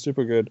relevant and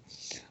super good.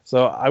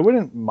 So I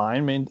wouldn't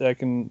mind main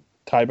deck and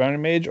Tidebringer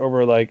Mage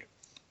over, like,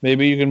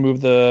 maybe you can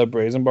move the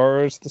Brazen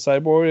Borrowers to the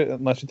sideboard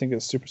unless you think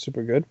it's super,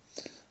 super good.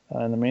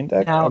 in the main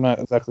deck. Now, I'm not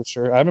exactly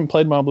sure. I haven't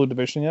played Mono Blue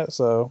Division yet,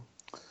 so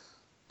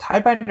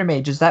Tidebinder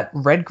Mage, is that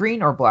red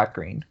green or black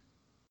green?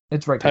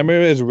 It's red green.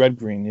 Tidebinder is red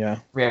green, yeah.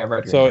 Yeah,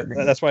 red green. So red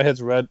green. that's why it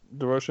hits red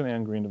devotion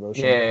and green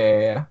devotion.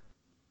 Yeah.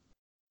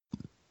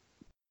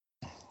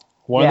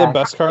 One of the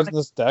best cards in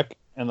this deck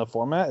and the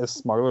format is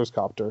Smuggler's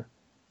Copter.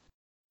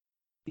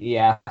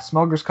 Yeah,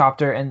 Smuggler's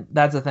Copter, and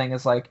that's the thing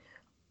is like,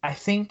 I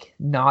think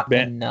not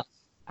enough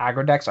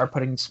aggro decks are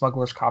putting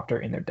Smuggler's Copter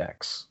in their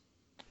decks.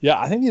 Yeah,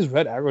 I think these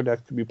red aggro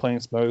decks could be playing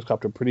Smuggler's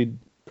Copter pretty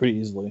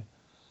easily.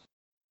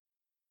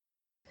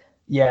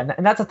 Yeah,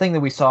 and that's the thing that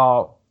we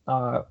saw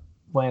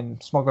when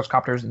Smuggler's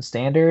Copter is in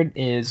Standard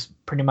is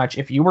pretty much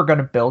if you were going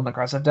to build an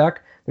aggressive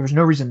deck, there was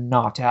no reason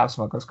not to have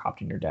Smuggler's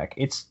Copter in your deck.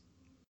 It's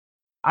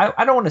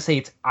I don't want to say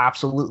it's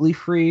absolutely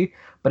free,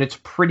 but it's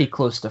pretty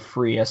close to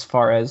free as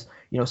far as,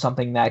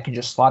 something that can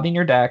just slot in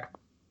your deck,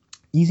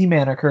 easy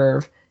mana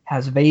curve,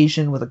 has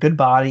evasion with a good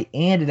body,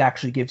 and it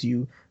actually gives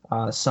you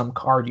some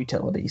card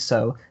utility.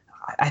 So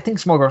I think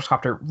Smuggler's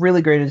Copter,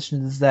 really great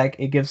addition to this deck.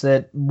 It gives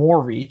it more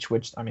reach,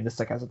 which, this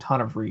deck has a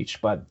ton of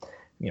reach, but,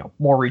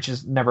 more reach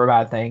is never a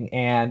bad thing.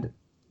 And,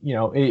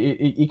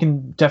 it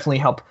can definitely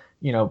help,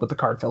 with the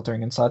card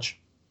filtering and such.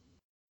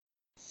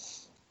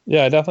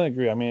 Yeah, I definitely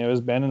agree. I mean, it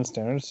was banned in the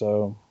Standard,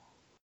 so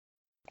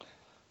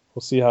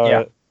we'll see how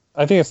it.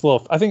 I think it's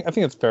I think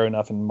it's fair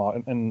enough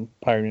in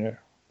Pioneer.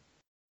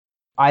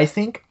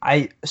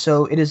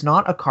 So it is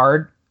not a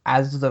card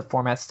as the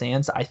format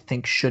stands. I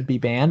think should be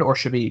banned or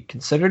should be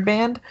considered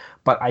banned,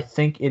 but I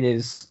think it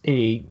is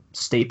a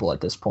staple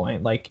at this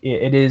point. Like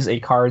it is a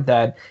card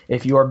that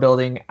if you are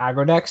building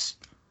aggro decks,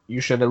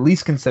 you should at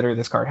least consider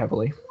this card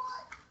heavily.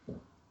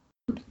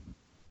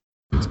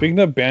 Speaking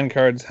of banned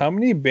cards, how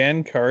many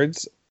banned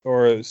cards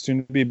or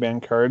soon-to-be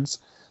banned cards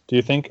do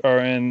you think are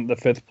in the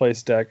 5th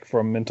place deck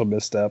from Mental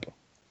Misstep?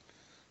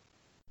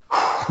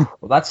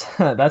 Well, that's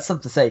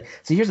something to say.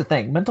 So here's the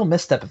thing: Mental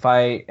Misstep, if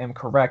I am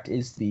correct,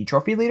 is the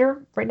trophy leader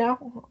right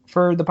now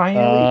for the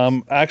Pioneer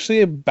League.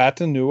 Actually,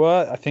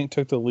 Batanua I think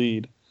took the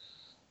lead.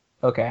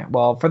 Okay,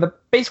 well, for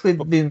basically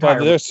the entire.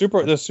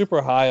 But they're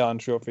super high on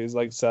trophies,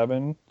 like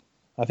 7.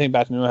 I think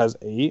Batanua has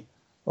 8,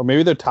 or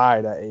maybe they're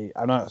tied at 8.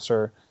 I'm not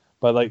sure,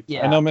 but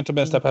I know Mental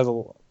Misstep has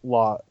a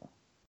lot.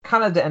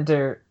 Kind of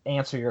to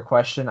answer your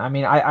question,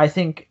 I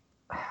think,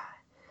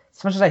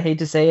 as much as I hate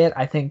to say it,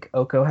 I think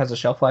Oko has a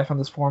shelf life on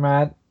this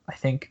format. I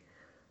think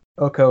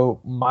Oko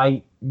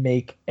might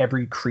make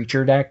every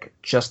creature deck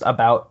just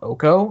about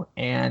Oko,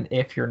 and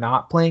if you're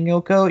not playing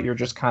Oko, you're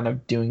just kind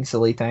of doing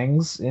silly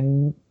things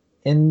in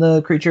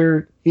the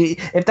creature.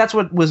 If that's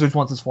what Wizards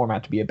wants this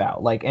format to be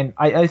about, and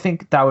I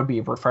think that would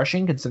be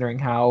refreshing considering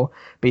how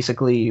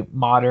basically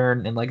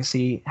Modern and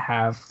Legacy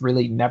have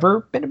really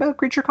never been about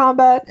creature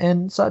combat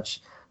and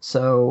such.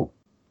 So,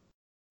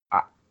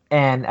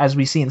 and as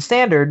we see in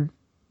Standard,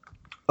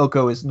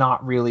 Oko is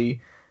not really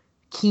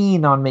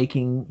keen on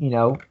making,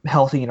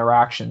 healthy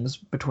interactions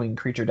between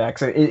creature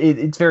decks.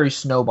 It's very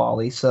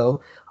snowbally. So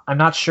I'm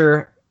not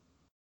sure,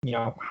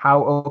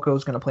 how Oko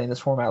is going to play in this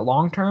format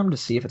long term to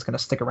see if it's going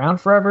to stick around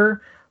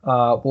forever.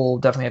 We'll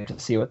definitely have to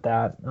see with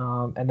that.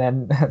 And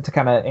then to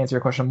kind of answer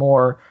your question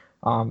more,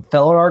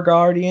 Felidar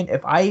Guardian,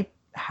 if I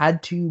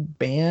had to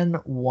ban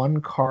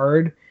one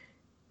card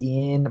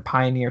in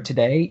Pioneer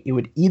today, it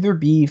would either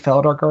be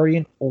Felidar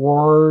Guardian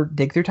or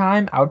Dig Through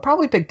Time. I would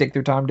probably pick Dig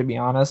Through Time, to be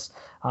honest,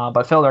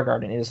 but Felidar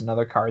Guardian is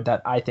another card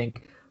that I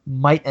think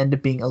might end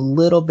up being a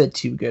little bit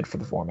too good for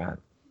the format.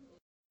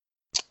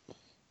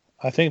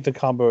 I think the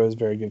combo is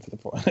very good for the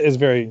format. is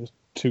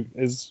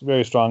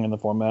very strong in the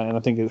format, and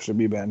I think it should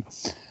be banned.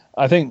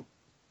 I think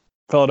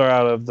Felidar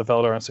out of the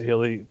Felidar and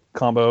Saheeli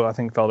combo, I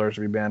think Felidar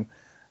should be banned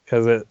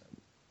because it.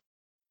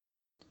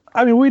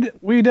 I mean,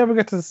 we never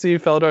get to see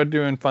Felidar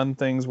doing fun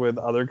things with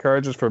other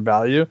cards just for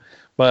value,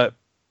 but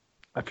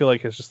I feel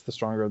like it's just the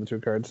stronger of the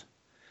 2 cards.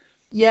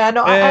 Yeah,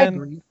 no, I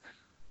agree.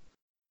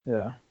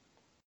 Yeah.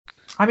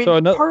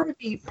 Part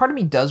of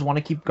me does want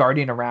to keep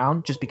Guardian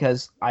around just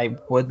because I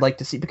would like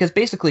to see, because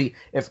basically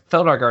if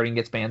Felidar Guardian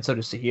gets banned, so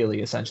does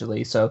Saheeli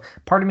essentially. So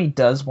part of me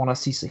does want to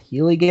see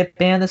Saheeli get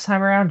banned this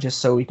time around just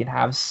so we can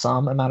have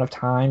some amount of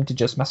time to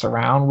just mess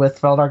around with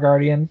Felidar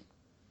Guardian.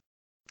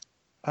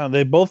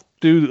 They both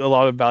do a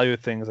lot of value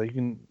things. Like you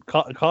can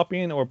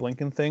copying or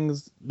blinking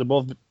things. They're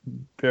both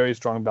very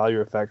strong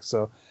value effects.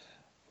 So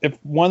if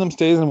one of them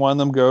stays and one of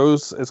them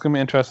goes, it's going to be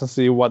interesting to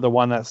see what the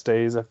one that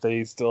stays, if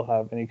they still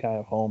have any kind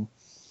of home.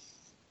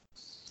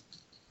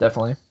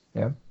 Definitely,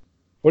 yeah.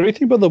 What do you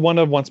think about the one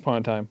of Once Upon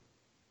a Time?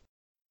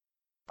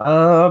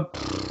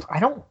 I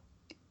don't.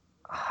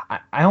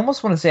 I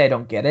almost want to say I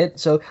don't get it.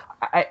 So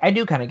I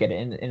do kind of get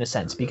it in a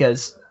sense,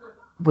 because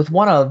with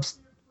one ofs,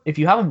 if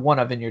you have a one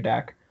of in your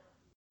deck,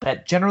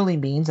 that generally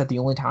means that the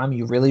only time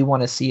you really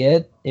want to see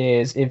it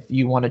is if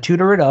you want to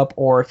tutor it up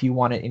or if you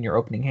want it in your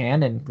opening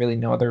hand, and really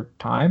no other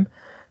time.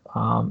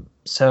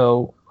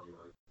 So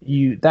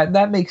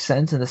that makes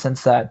sense in the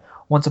sense that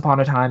Once Upon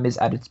a Time is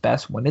at its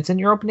best when it's in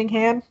your opening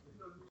hand.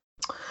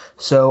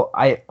 So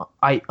I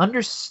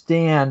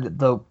understand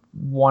the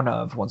one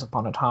of Once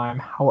Upon a Time.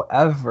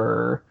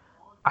 However,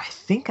 I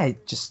think I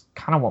just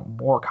kind of want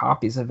more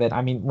copies of it.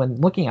 I mean, when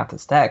looking at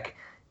this deck,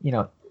 you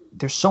know,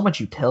 there's so much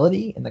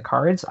utility in the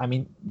cards. I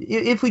mean,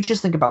 if we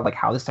just think about like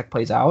how this deck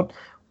plays out,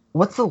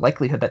 what's the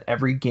likelihood that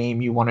every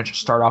game you want to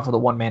just start off with a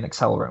one-man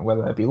accelerant,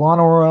 whether that be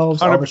Lana or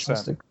Elves, Elvish 100%.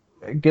 Mystic,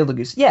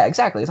 Gildagoose? Yeah,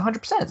 exactly. It's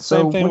 100%.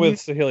 So Same thing when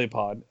with you, Saheeli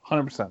Pod.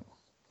 100%.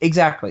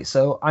 exactly.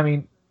 So I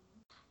mean,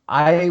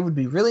 I would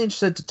be really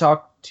interested to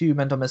talk to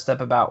Mental Misstep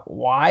about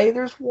why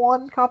there's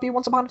one copy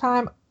Once Upon a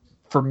Time.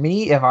 For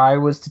me, if I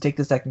was to take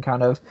this deck and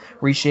kind of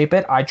reshape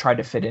it, I'd try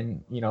to fit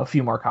in, a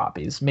few more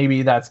copies.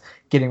 Maybe that's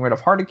getting rid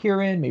of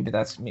Hardikirin. Maybe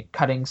that's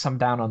cutting some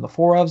down on the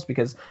four ofs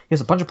because he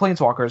has a bunch of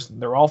planeswalkers.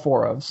 And they're all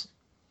four ofs.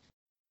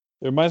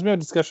 It reminds me of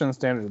discussion in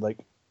Standard. Like,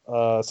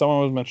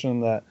 someone was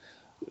mentioning that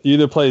you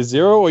either play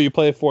 0 or you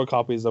play 4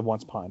 copies of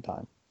Once Upon a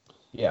Time.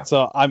 Yeah.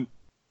 So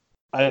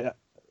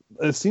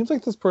it seems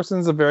like this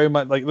person's a very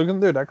much like looking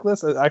at their deck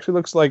list. It actually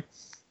looks like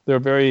they're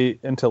very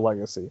into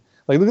Legacy.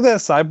 Like, look at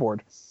that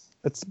sideboard.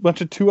 It's a bunch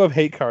of 2 of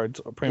hate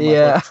cards, pretty much.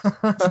 Yeah.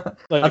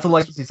 Like, That's a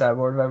Legacy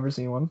sideboard if I've ever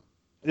seen one.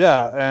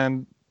 Yeah,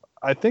 and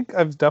I think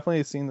I've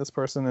definitely seen this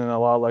person in a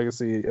lot of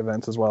Legacy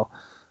events as well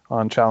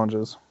on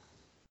challenges.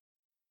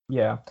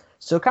 Yeah.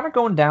 So kind of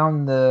going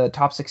down the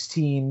top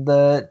 16,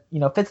 the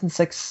 5th and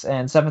 6th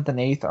and 7th and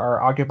 8th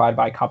are occupied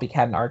by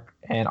Copycat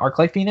and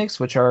Arclight Phoenix,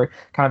 which are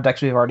kind of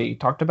decks we've already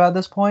talked about at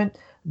this point.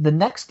 The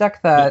next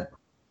deck that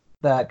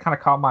kind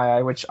of caught my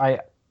eye, which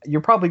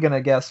you're probably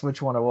gonna guess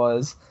which one it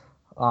was,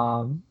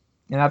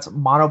 and that's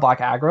Mono Black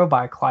Aggro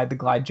by Clyde the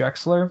Glide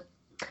Drexler.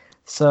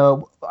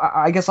 So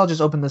I guess I'll just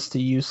open this to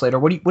you, Slater.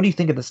 What do you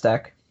think of this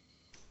deck?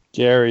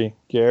 Gary.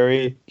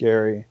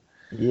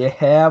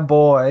 Yeah,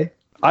 boy.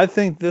 I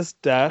think this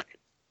deck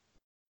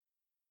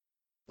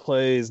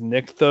plays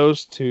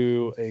Nykthos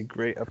to a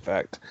great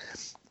effect.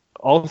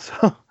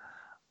 Also,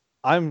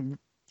 I'm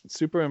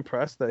super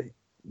impressed that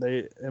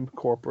they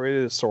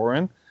incorporated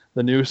Sorin,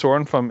 the new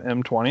Sorin from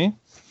M20.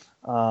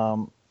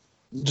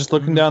 Just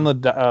looking down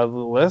the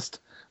list,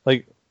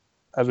 like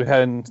as we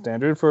had in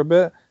Standard for a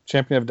bit,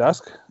 Champion of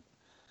Dusk.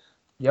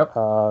 Yep.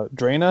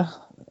 Draina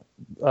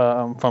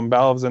from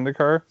Battle of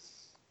Zendikar,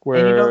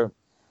 where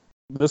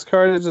this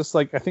card is just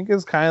like, I think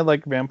is kind of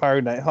like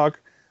Vampire Nighthawk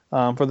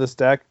for this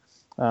deck.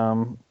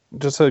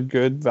 Just a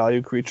good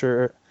value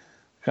creature.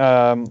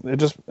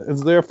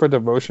 It's there for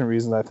devotion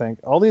reasons, I think.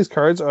 All these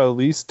cards are at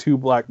least 2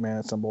 black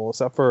mana symbol,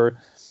 except for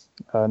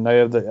Knight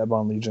of the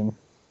Ebon Legion.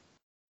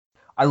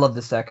 I love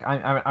this deck.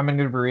 I'm going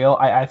to be real.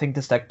 I think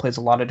this deck plays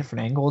a lot of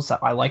different angles that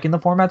I like in the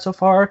format so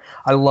far.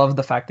 I love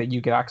the fact that you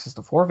get access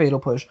to 4 Fatal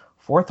Push,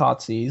 4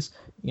 Thoughtseize.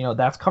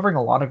 That's covering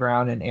a lot of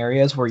ground in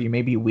areas where you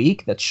may be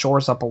weak. That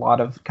shores up a lot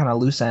of kind of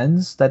loose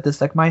ends that this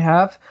deck might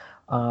have.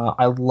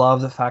 I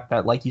love the fact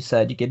that, like you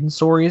said, you get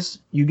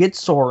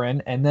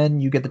Sorin, and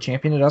then you get the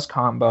Champion of Dusk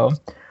combo.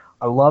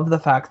 I love the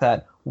fact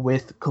that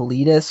with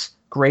Kalidas,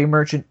 Grey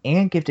Merchant,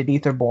 and Gifted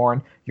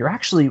Aetherborn, you're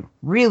actually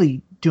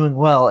really doing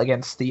well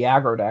against the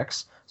aggro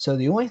decks. So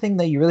the only thing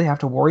that you really have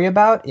to worry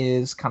about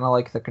is kind of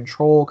like the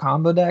control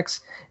combo decks,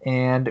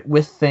 and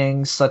with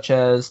things such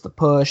as the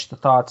push, the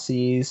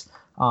Thoughtseize.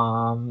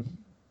 A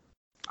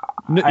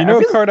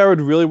card I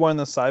would really want in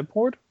the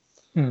sideboard?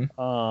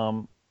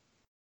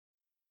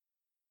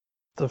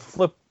 The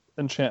flip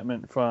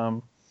enchantment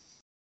from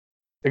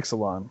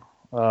Ixalan.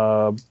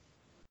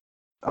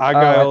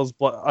 Argyle's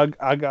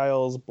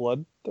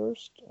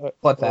Bloodthirst?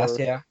 Bloodfast,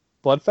 yeah.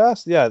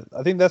 Bloodfast? Yeah,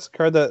 I think that's a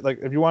card that, like,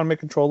 if you want to make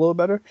control a little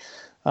better,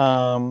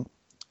 I'm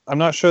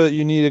not sure that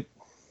you need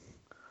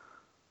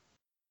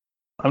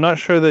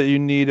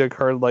a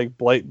card like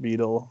Blight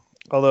Beetle,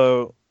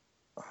 although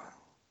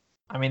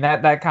I mean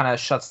that kind of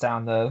shuts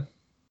down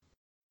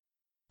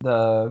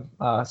the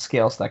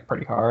Scales deck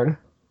pretty hard.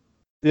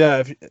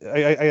 Yeah,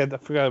 I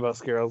forgot about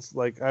Scales.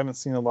 Like, I haven't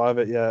seen a lot of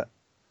it yet,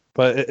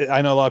 but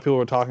I know a lot of people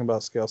were talking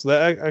about Scales. So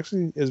that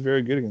actually is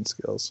very good against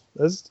Scales.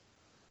 This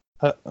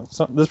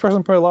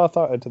person put a lot of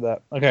thought into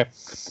that. Okay.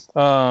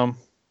 The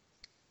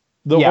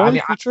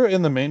only feature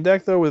in the main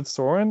deck, though, with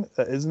Sorin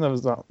that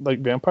isn't like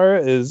Vampire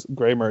is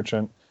Grey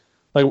Merchant.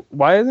 Like,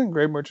 why isn't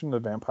Grey Merchant a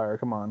Vampire?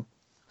 Come on.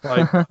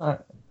 Like,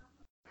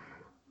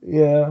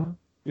 yeah.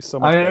 He's so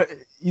much.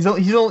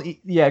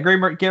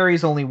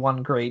 Gary's only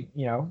one great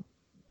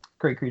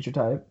creature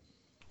type.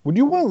 Would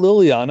you want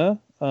Liliana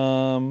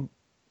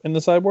in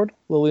the sideboard?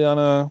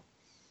 Liliana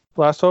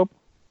Last Hope?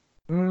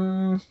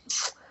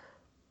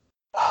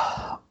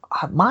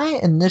 My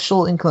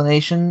initial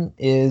inclination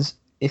is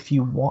if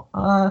you want...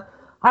 I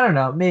don't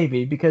know,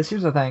 maybe, because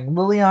here's the thing.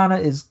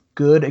 Liliana is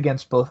good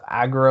against both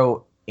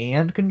aggro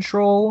and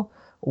control,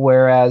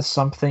 whereas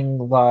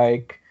something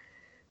like...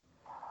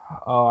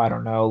 I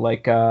don't know,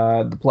 like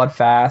the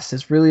Bloodfast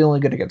is really only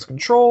good against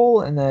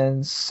control, and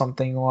then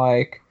something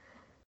like...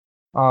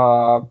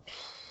 I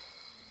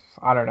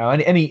don't know,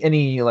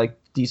 any like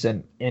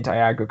decent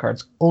anti-aggro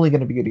cards only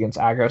going to be good against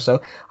aggro.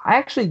 So I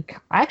actually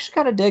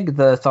kind of dig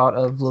the thought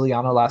of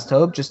Liliana Last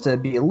Hope just to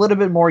be a little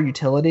bit more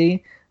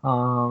utility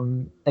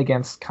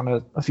against kind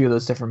of a few of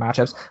those different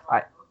matchups.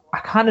 I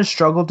kind of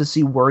struggled to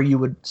see where you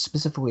would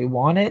specifically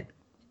want it.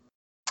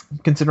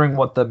 considering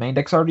what the main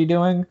deck's already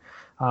doing.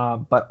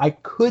 But I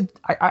could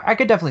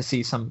definitely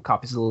see some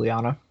copies of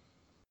Liliana.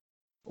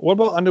 What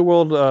about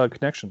Underworld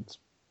Connections?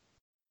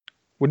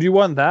 Would you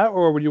want that,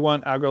 or would you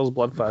want Agar's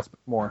Bloodfast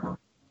more?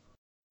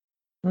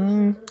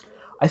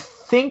 I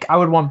think I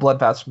would want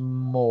Bloodfast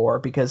more,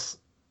 because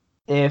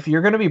if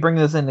you're going to be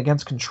bringing this in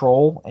against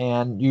Control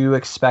and you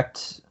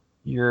expect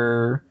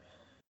your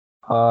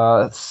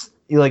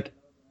like,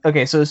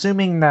 okay, so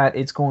assuming that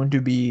it's going to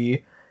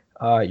be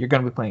you're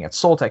going to be playing at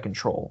Sultai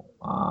Control,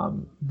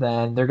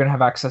 then they're going to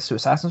have access to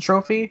Assassin's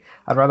Trophy.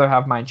 I'd rather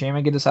have my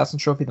enchantment get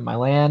Assassin's Trophy than my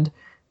land.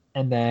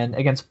 And then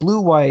against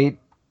Blue-White,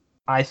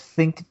 I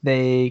think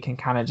they can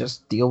kind of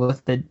just deal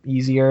with it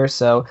easier.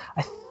 So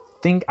I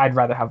think I'd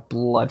rather have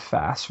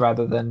Bloodfast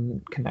rather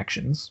than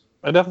Connections.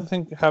 I definitely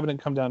think having it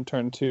come down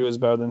turn 2 is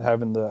better than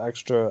having the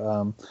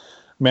extra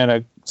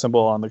mana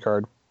symbol on the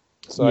card.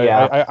 So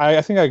yeah.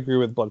 I think I agree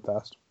with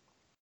Bloodfast.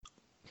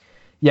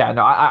 Yeah,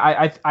 no,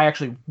 I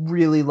actually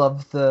really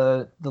love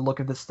the look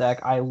of this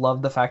deck. I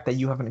love the fact that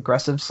you have an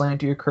aggressive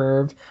slant to your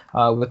curve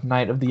with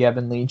Knight of the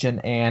Ebon Legion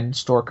and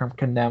Stormcrown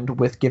Condemned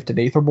with Gifted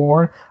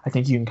Aetherborn. I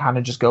think you can kind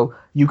of just go.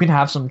 You can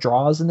have some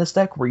draws in this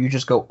deck where you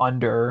just go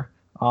under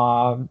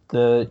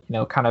the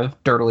kind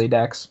of dirtily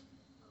decks.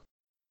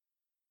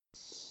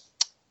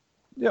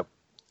 Yep.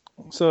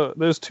 So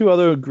there's 2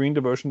 other Green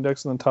Devotion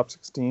decks in the top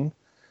 16.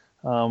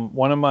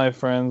 One of my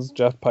friends,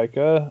 Jeff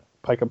Pika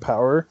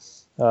Power,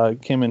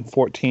 came in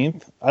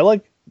 14th. I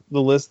like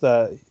the list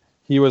that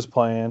he was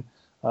playing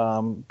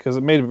because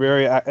it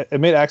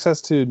made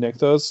access to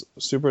Nykthos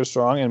super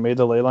strong and made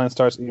the leyline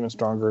starts even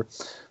stronger.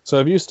 So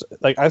if you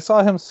I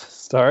saw him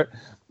start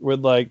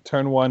with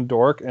turn 1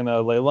 Dork and a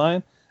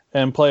leyline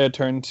and play a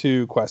turn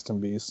 2 Quest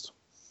and Beast.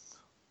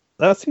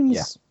 That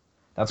seems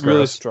that's really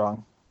gross.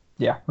 strong.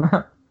 Yeah.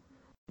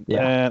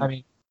 And, I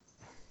mean,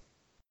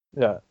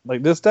 yeah,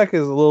 this deck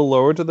is a little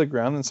lower to the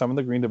ground than some of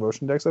the Green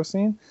Devotion decks I've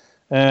seen,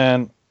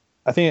 and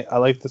I think I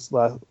like this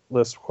last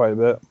list quite a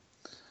bit.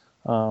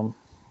 But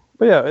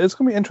yeah, it's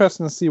going to be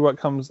interesting to see what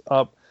comes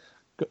up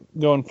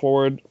going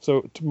forward.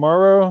 So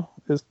tomorrow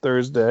is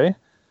Thursday.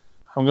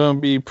 I'm going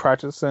to be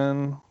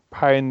practicing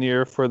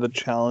Pioneer for the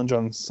challenge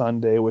on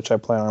Sunday, which I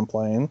plan on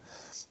playing.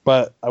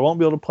 But I won't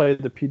be able to play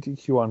the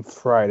PTQ on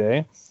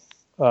Friday,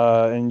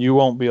 and you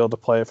won't be able to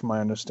play it from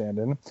my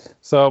understanding.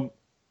 So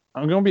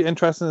I'm going to be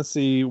interested to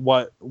see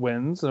what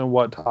wins and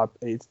what top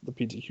 8 the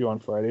PTQ on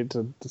Friday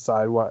to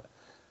decide what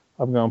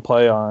I'm going to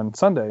play on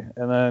Sunday.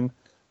 And then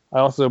I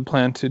also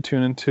plan to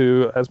tune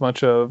into as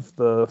much of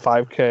the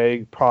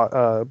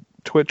 5K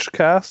Twitch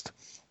cast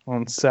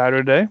on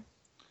Saturday.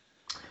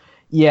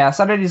 Yeah,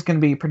 Saturday's going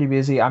to be pretty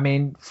busy. I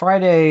mean,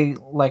 Friday,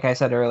 like I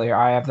said earlier,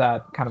 I have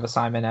that kind of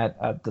assignment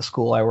at the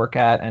school I work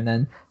at. And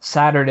then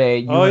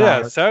Saturday,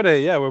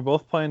 Saturday, we're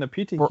both playing a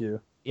PTQ.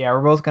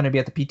 We're both going to be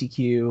at the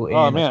PTQ.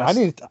 Oh, man, I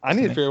need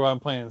to figure out I'm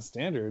playing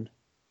Standard.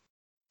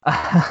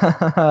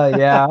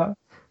 Yeah.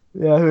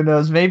 Yeah, who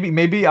knows?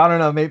 Maybe I don't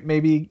know.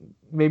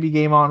 Maybe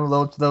Game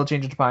On they'll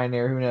change it to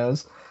Pioneer. Who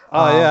knows?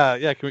 Oh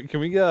yeah. Can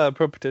we get a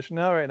pro petition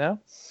now? Right now?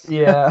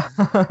 Yeah.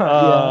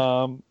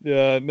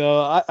 Yeah.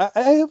 No, I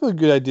have a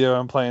good idea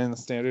I'm playing in the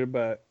Standard,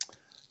 but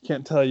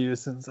can't tell you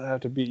since I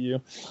have to beat you.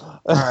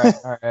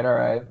 All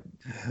right.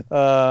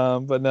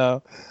 But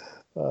no.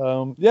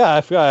 Yeah,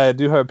 I forgot I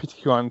do have a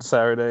PTQ on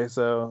Saturday,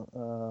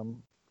 so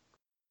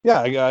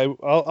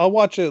I'll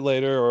watch it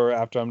later or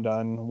after I'm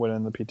done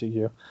winning the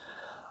PTQ.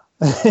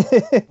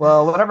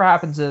 Well, whatever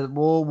happens,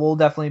 we'll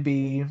definitely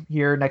be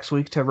here next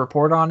week to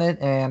report on it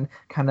and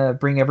kind of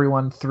bring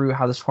everyone through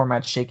how this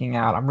format's shaking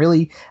out. I'm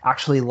really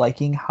actually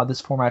liking how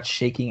this format's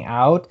shaking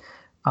out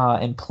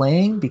and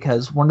playing,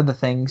 because one of the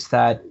things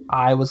that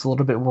I was a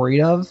little bit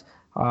worried of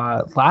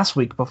last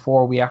week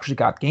before we actually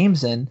got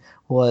games in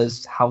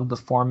was how the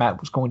format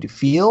was going to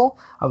feel.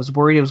 I was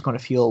worried it was going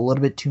to feel a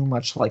little bit too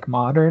much like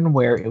Modern,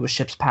 where it was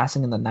ships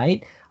passing in the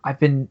night. I've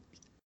been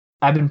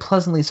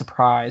pleasantly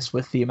surprised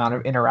with the amount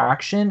of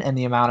interaction and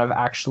the amount of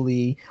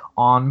actually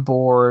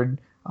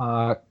onboard,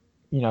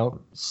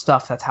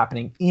 stuff that's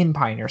happening in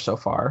Pioneer so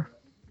far.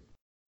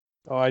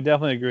 Oh, I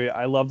definitely agree.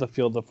 I love the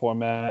feel of the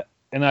format,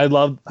 and I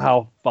love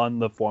how fun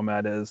the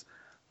format is.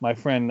 My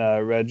friend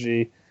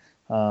Reggie,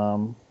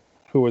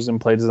 who was in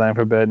play design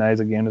for a bit, now he's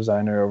a game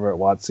designer over at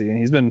WotC, and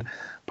he's been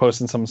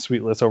posting some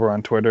sweet lists over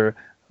on Twitter.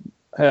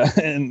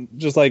 And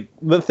just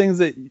the things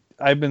that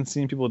I've been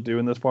seeing people do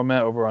in this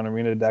format over on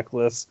Arena deck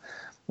lists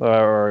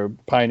or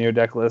Pioneer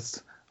deck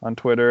lists on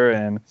Twitter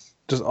and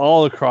just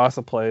all across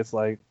the place,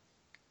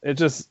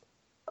 it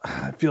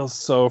feels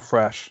so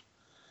fresh.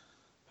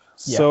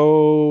 Yeah.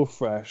 So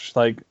fresh.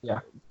 Yeah.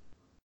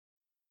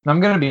 I'm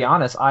gonna be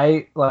honest,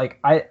 I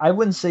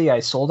wouldn't say I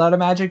sold out of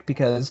Magic,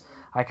 because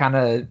I kind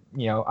of,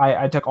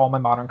 I took all my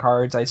Modern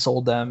cards, I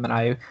sold them, and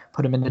I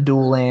put them into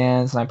dual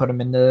lands, and I put them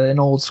into an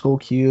old school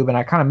cube, and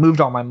I kind of moved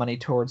all my money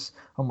towards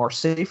a more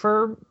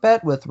safer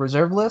bet with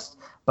reserve list.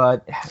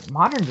 But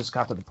Modern just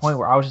got to the point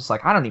where I was just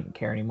I don't even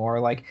care anymore.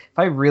 If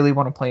I really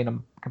want to play in a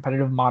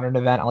competitive Modern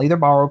event, I'll either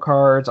borrow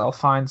cards, I'll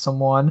find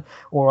someone,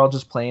 or I'll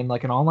just play in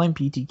an online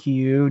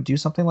PTQ, do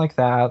something like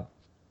that.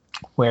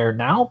 Where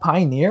now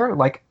Pioneer,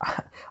 like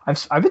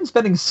I've been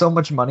spending so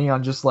much money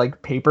on just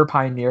like paper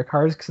Pioneer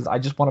cards because I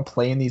just want to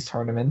play in these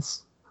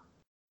tournaments.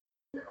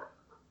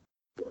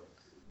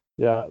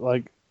 Yeah,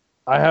 like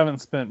I haven't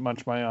spent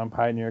much money on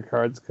Pioneer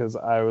cards because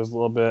I was a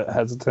little bit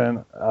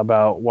hesitant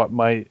about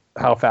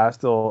how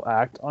fast they'll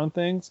act on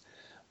things.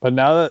 But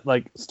now that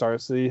like Star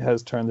City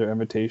has turned their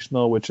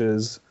Invitational, which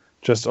is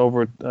just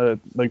over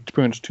like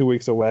pretty much 2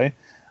 weeks away,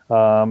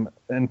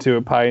 into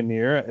a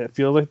Pioneer, it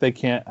feels like they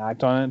can't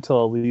act on it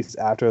until at least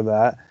after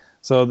that.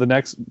 So the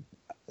next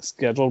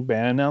scheduled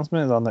ban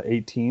announcement is on the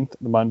 18th,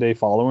 the Monday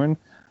following.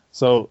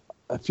 So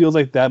it feels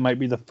like that might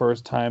be the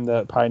first time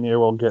that Pioneer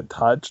will get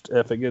touched,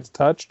 if it gets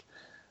touched.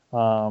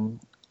 And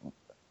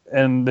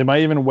they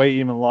might even wait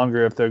even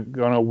longer if they're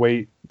going to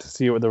wait to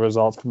see what the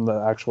results from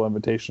the actual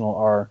Invitational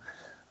are,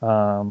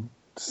 to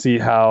see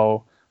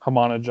how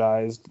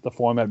homogenized the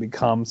format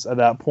becomes at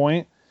that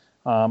point.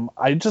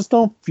 I just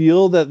don't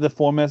feel that the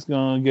format's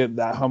going to get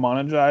that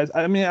homogenized.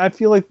 I mean, I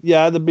feel like,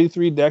 yeah, the big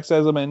three decks,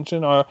 as I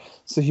mentioned, are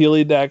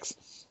Saheeli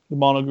decks, the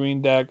mono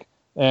green deck,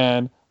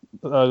 and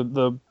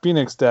the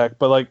Phoenix deck.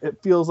 But like,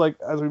 it feels like,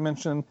 as we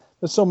mentioned,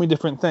 there's so many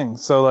different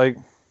things. So like,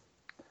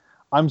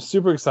 I'm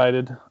super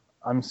excited.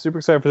 I'm super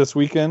excited for this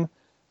weekend.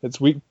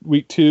 It's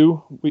week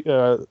 2,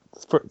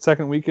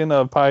 second weekend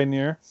of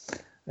Pioneer,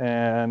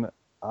 and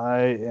I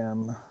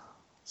am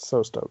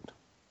so stoked.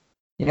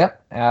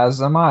 Yep,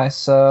 as am I.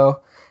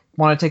 So,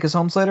 want to take us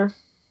home, Slater?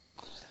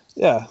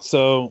 Yeah,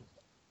 so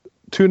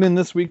tune in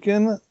this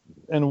weekend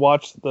and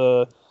watch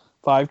the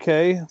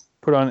 5K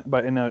put on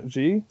by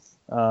NRG.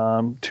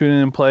 Tune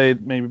in and play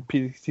maybe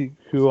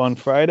PTQ on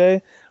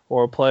Friday,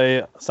 or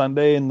play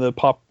Sunday in the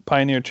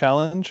Pioneer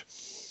Challenge.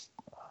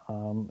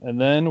 And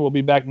then we'll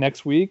be back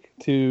next week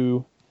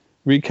to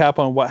recap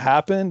on what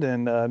happened,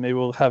 and maybe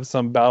we'll have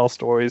some battle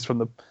stories from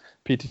the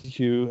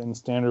PTQ and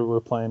Standard we're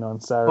playing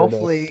on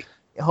Saturday.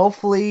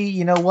 Hopefully,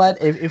 you know what?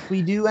 If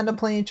we do end up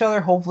playing each other,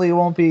 hopefully it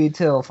won't be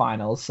till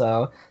finals.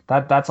 So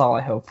that's all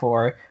I hope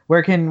for.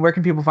 Where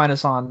can people find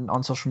us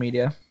on social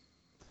media?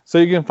 So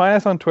you can find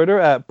us on Twitter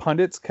at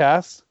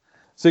PunditsCast.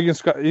 So you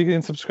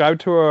can subscribe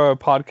to our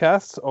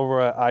podcast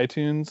over at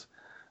iTunes.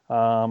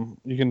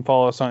 You can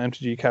follow us on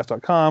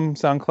mtgcast.com,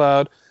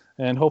 SoundCloud,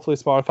 and hopefully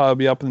Spotify will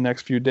be up in the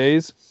next few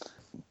days.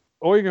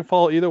 Or you can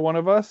follow either one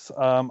of us.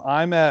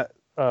 I'm at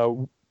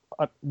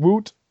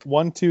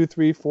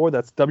Woot1234.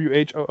 That's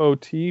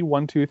WHOOT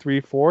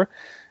 1234.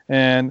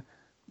 And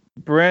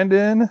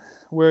Brandon,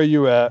 where are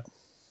you at?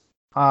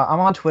 I'm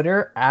on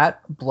Twitter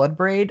at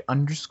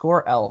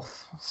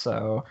bloodbraid_elf.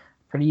 So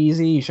pretty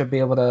easy. You should be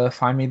able to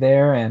find me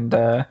there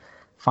and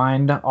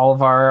find all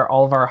of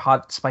our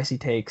hot spicy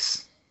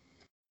takes.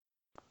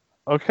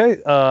 Okay.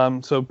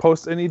 So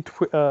post any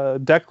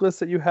deck lists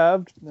that you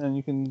have, and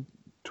you can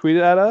tweet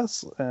it at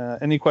us.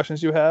 Any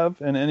questions you have,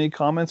 and any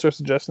comments or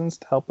suggestions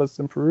to help us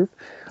improve,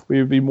 we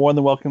would be more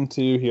than welcome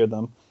to hear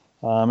them.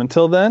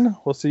 Until then,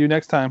 we'll see you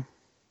next time.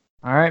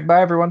 All right,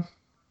 bye everyone.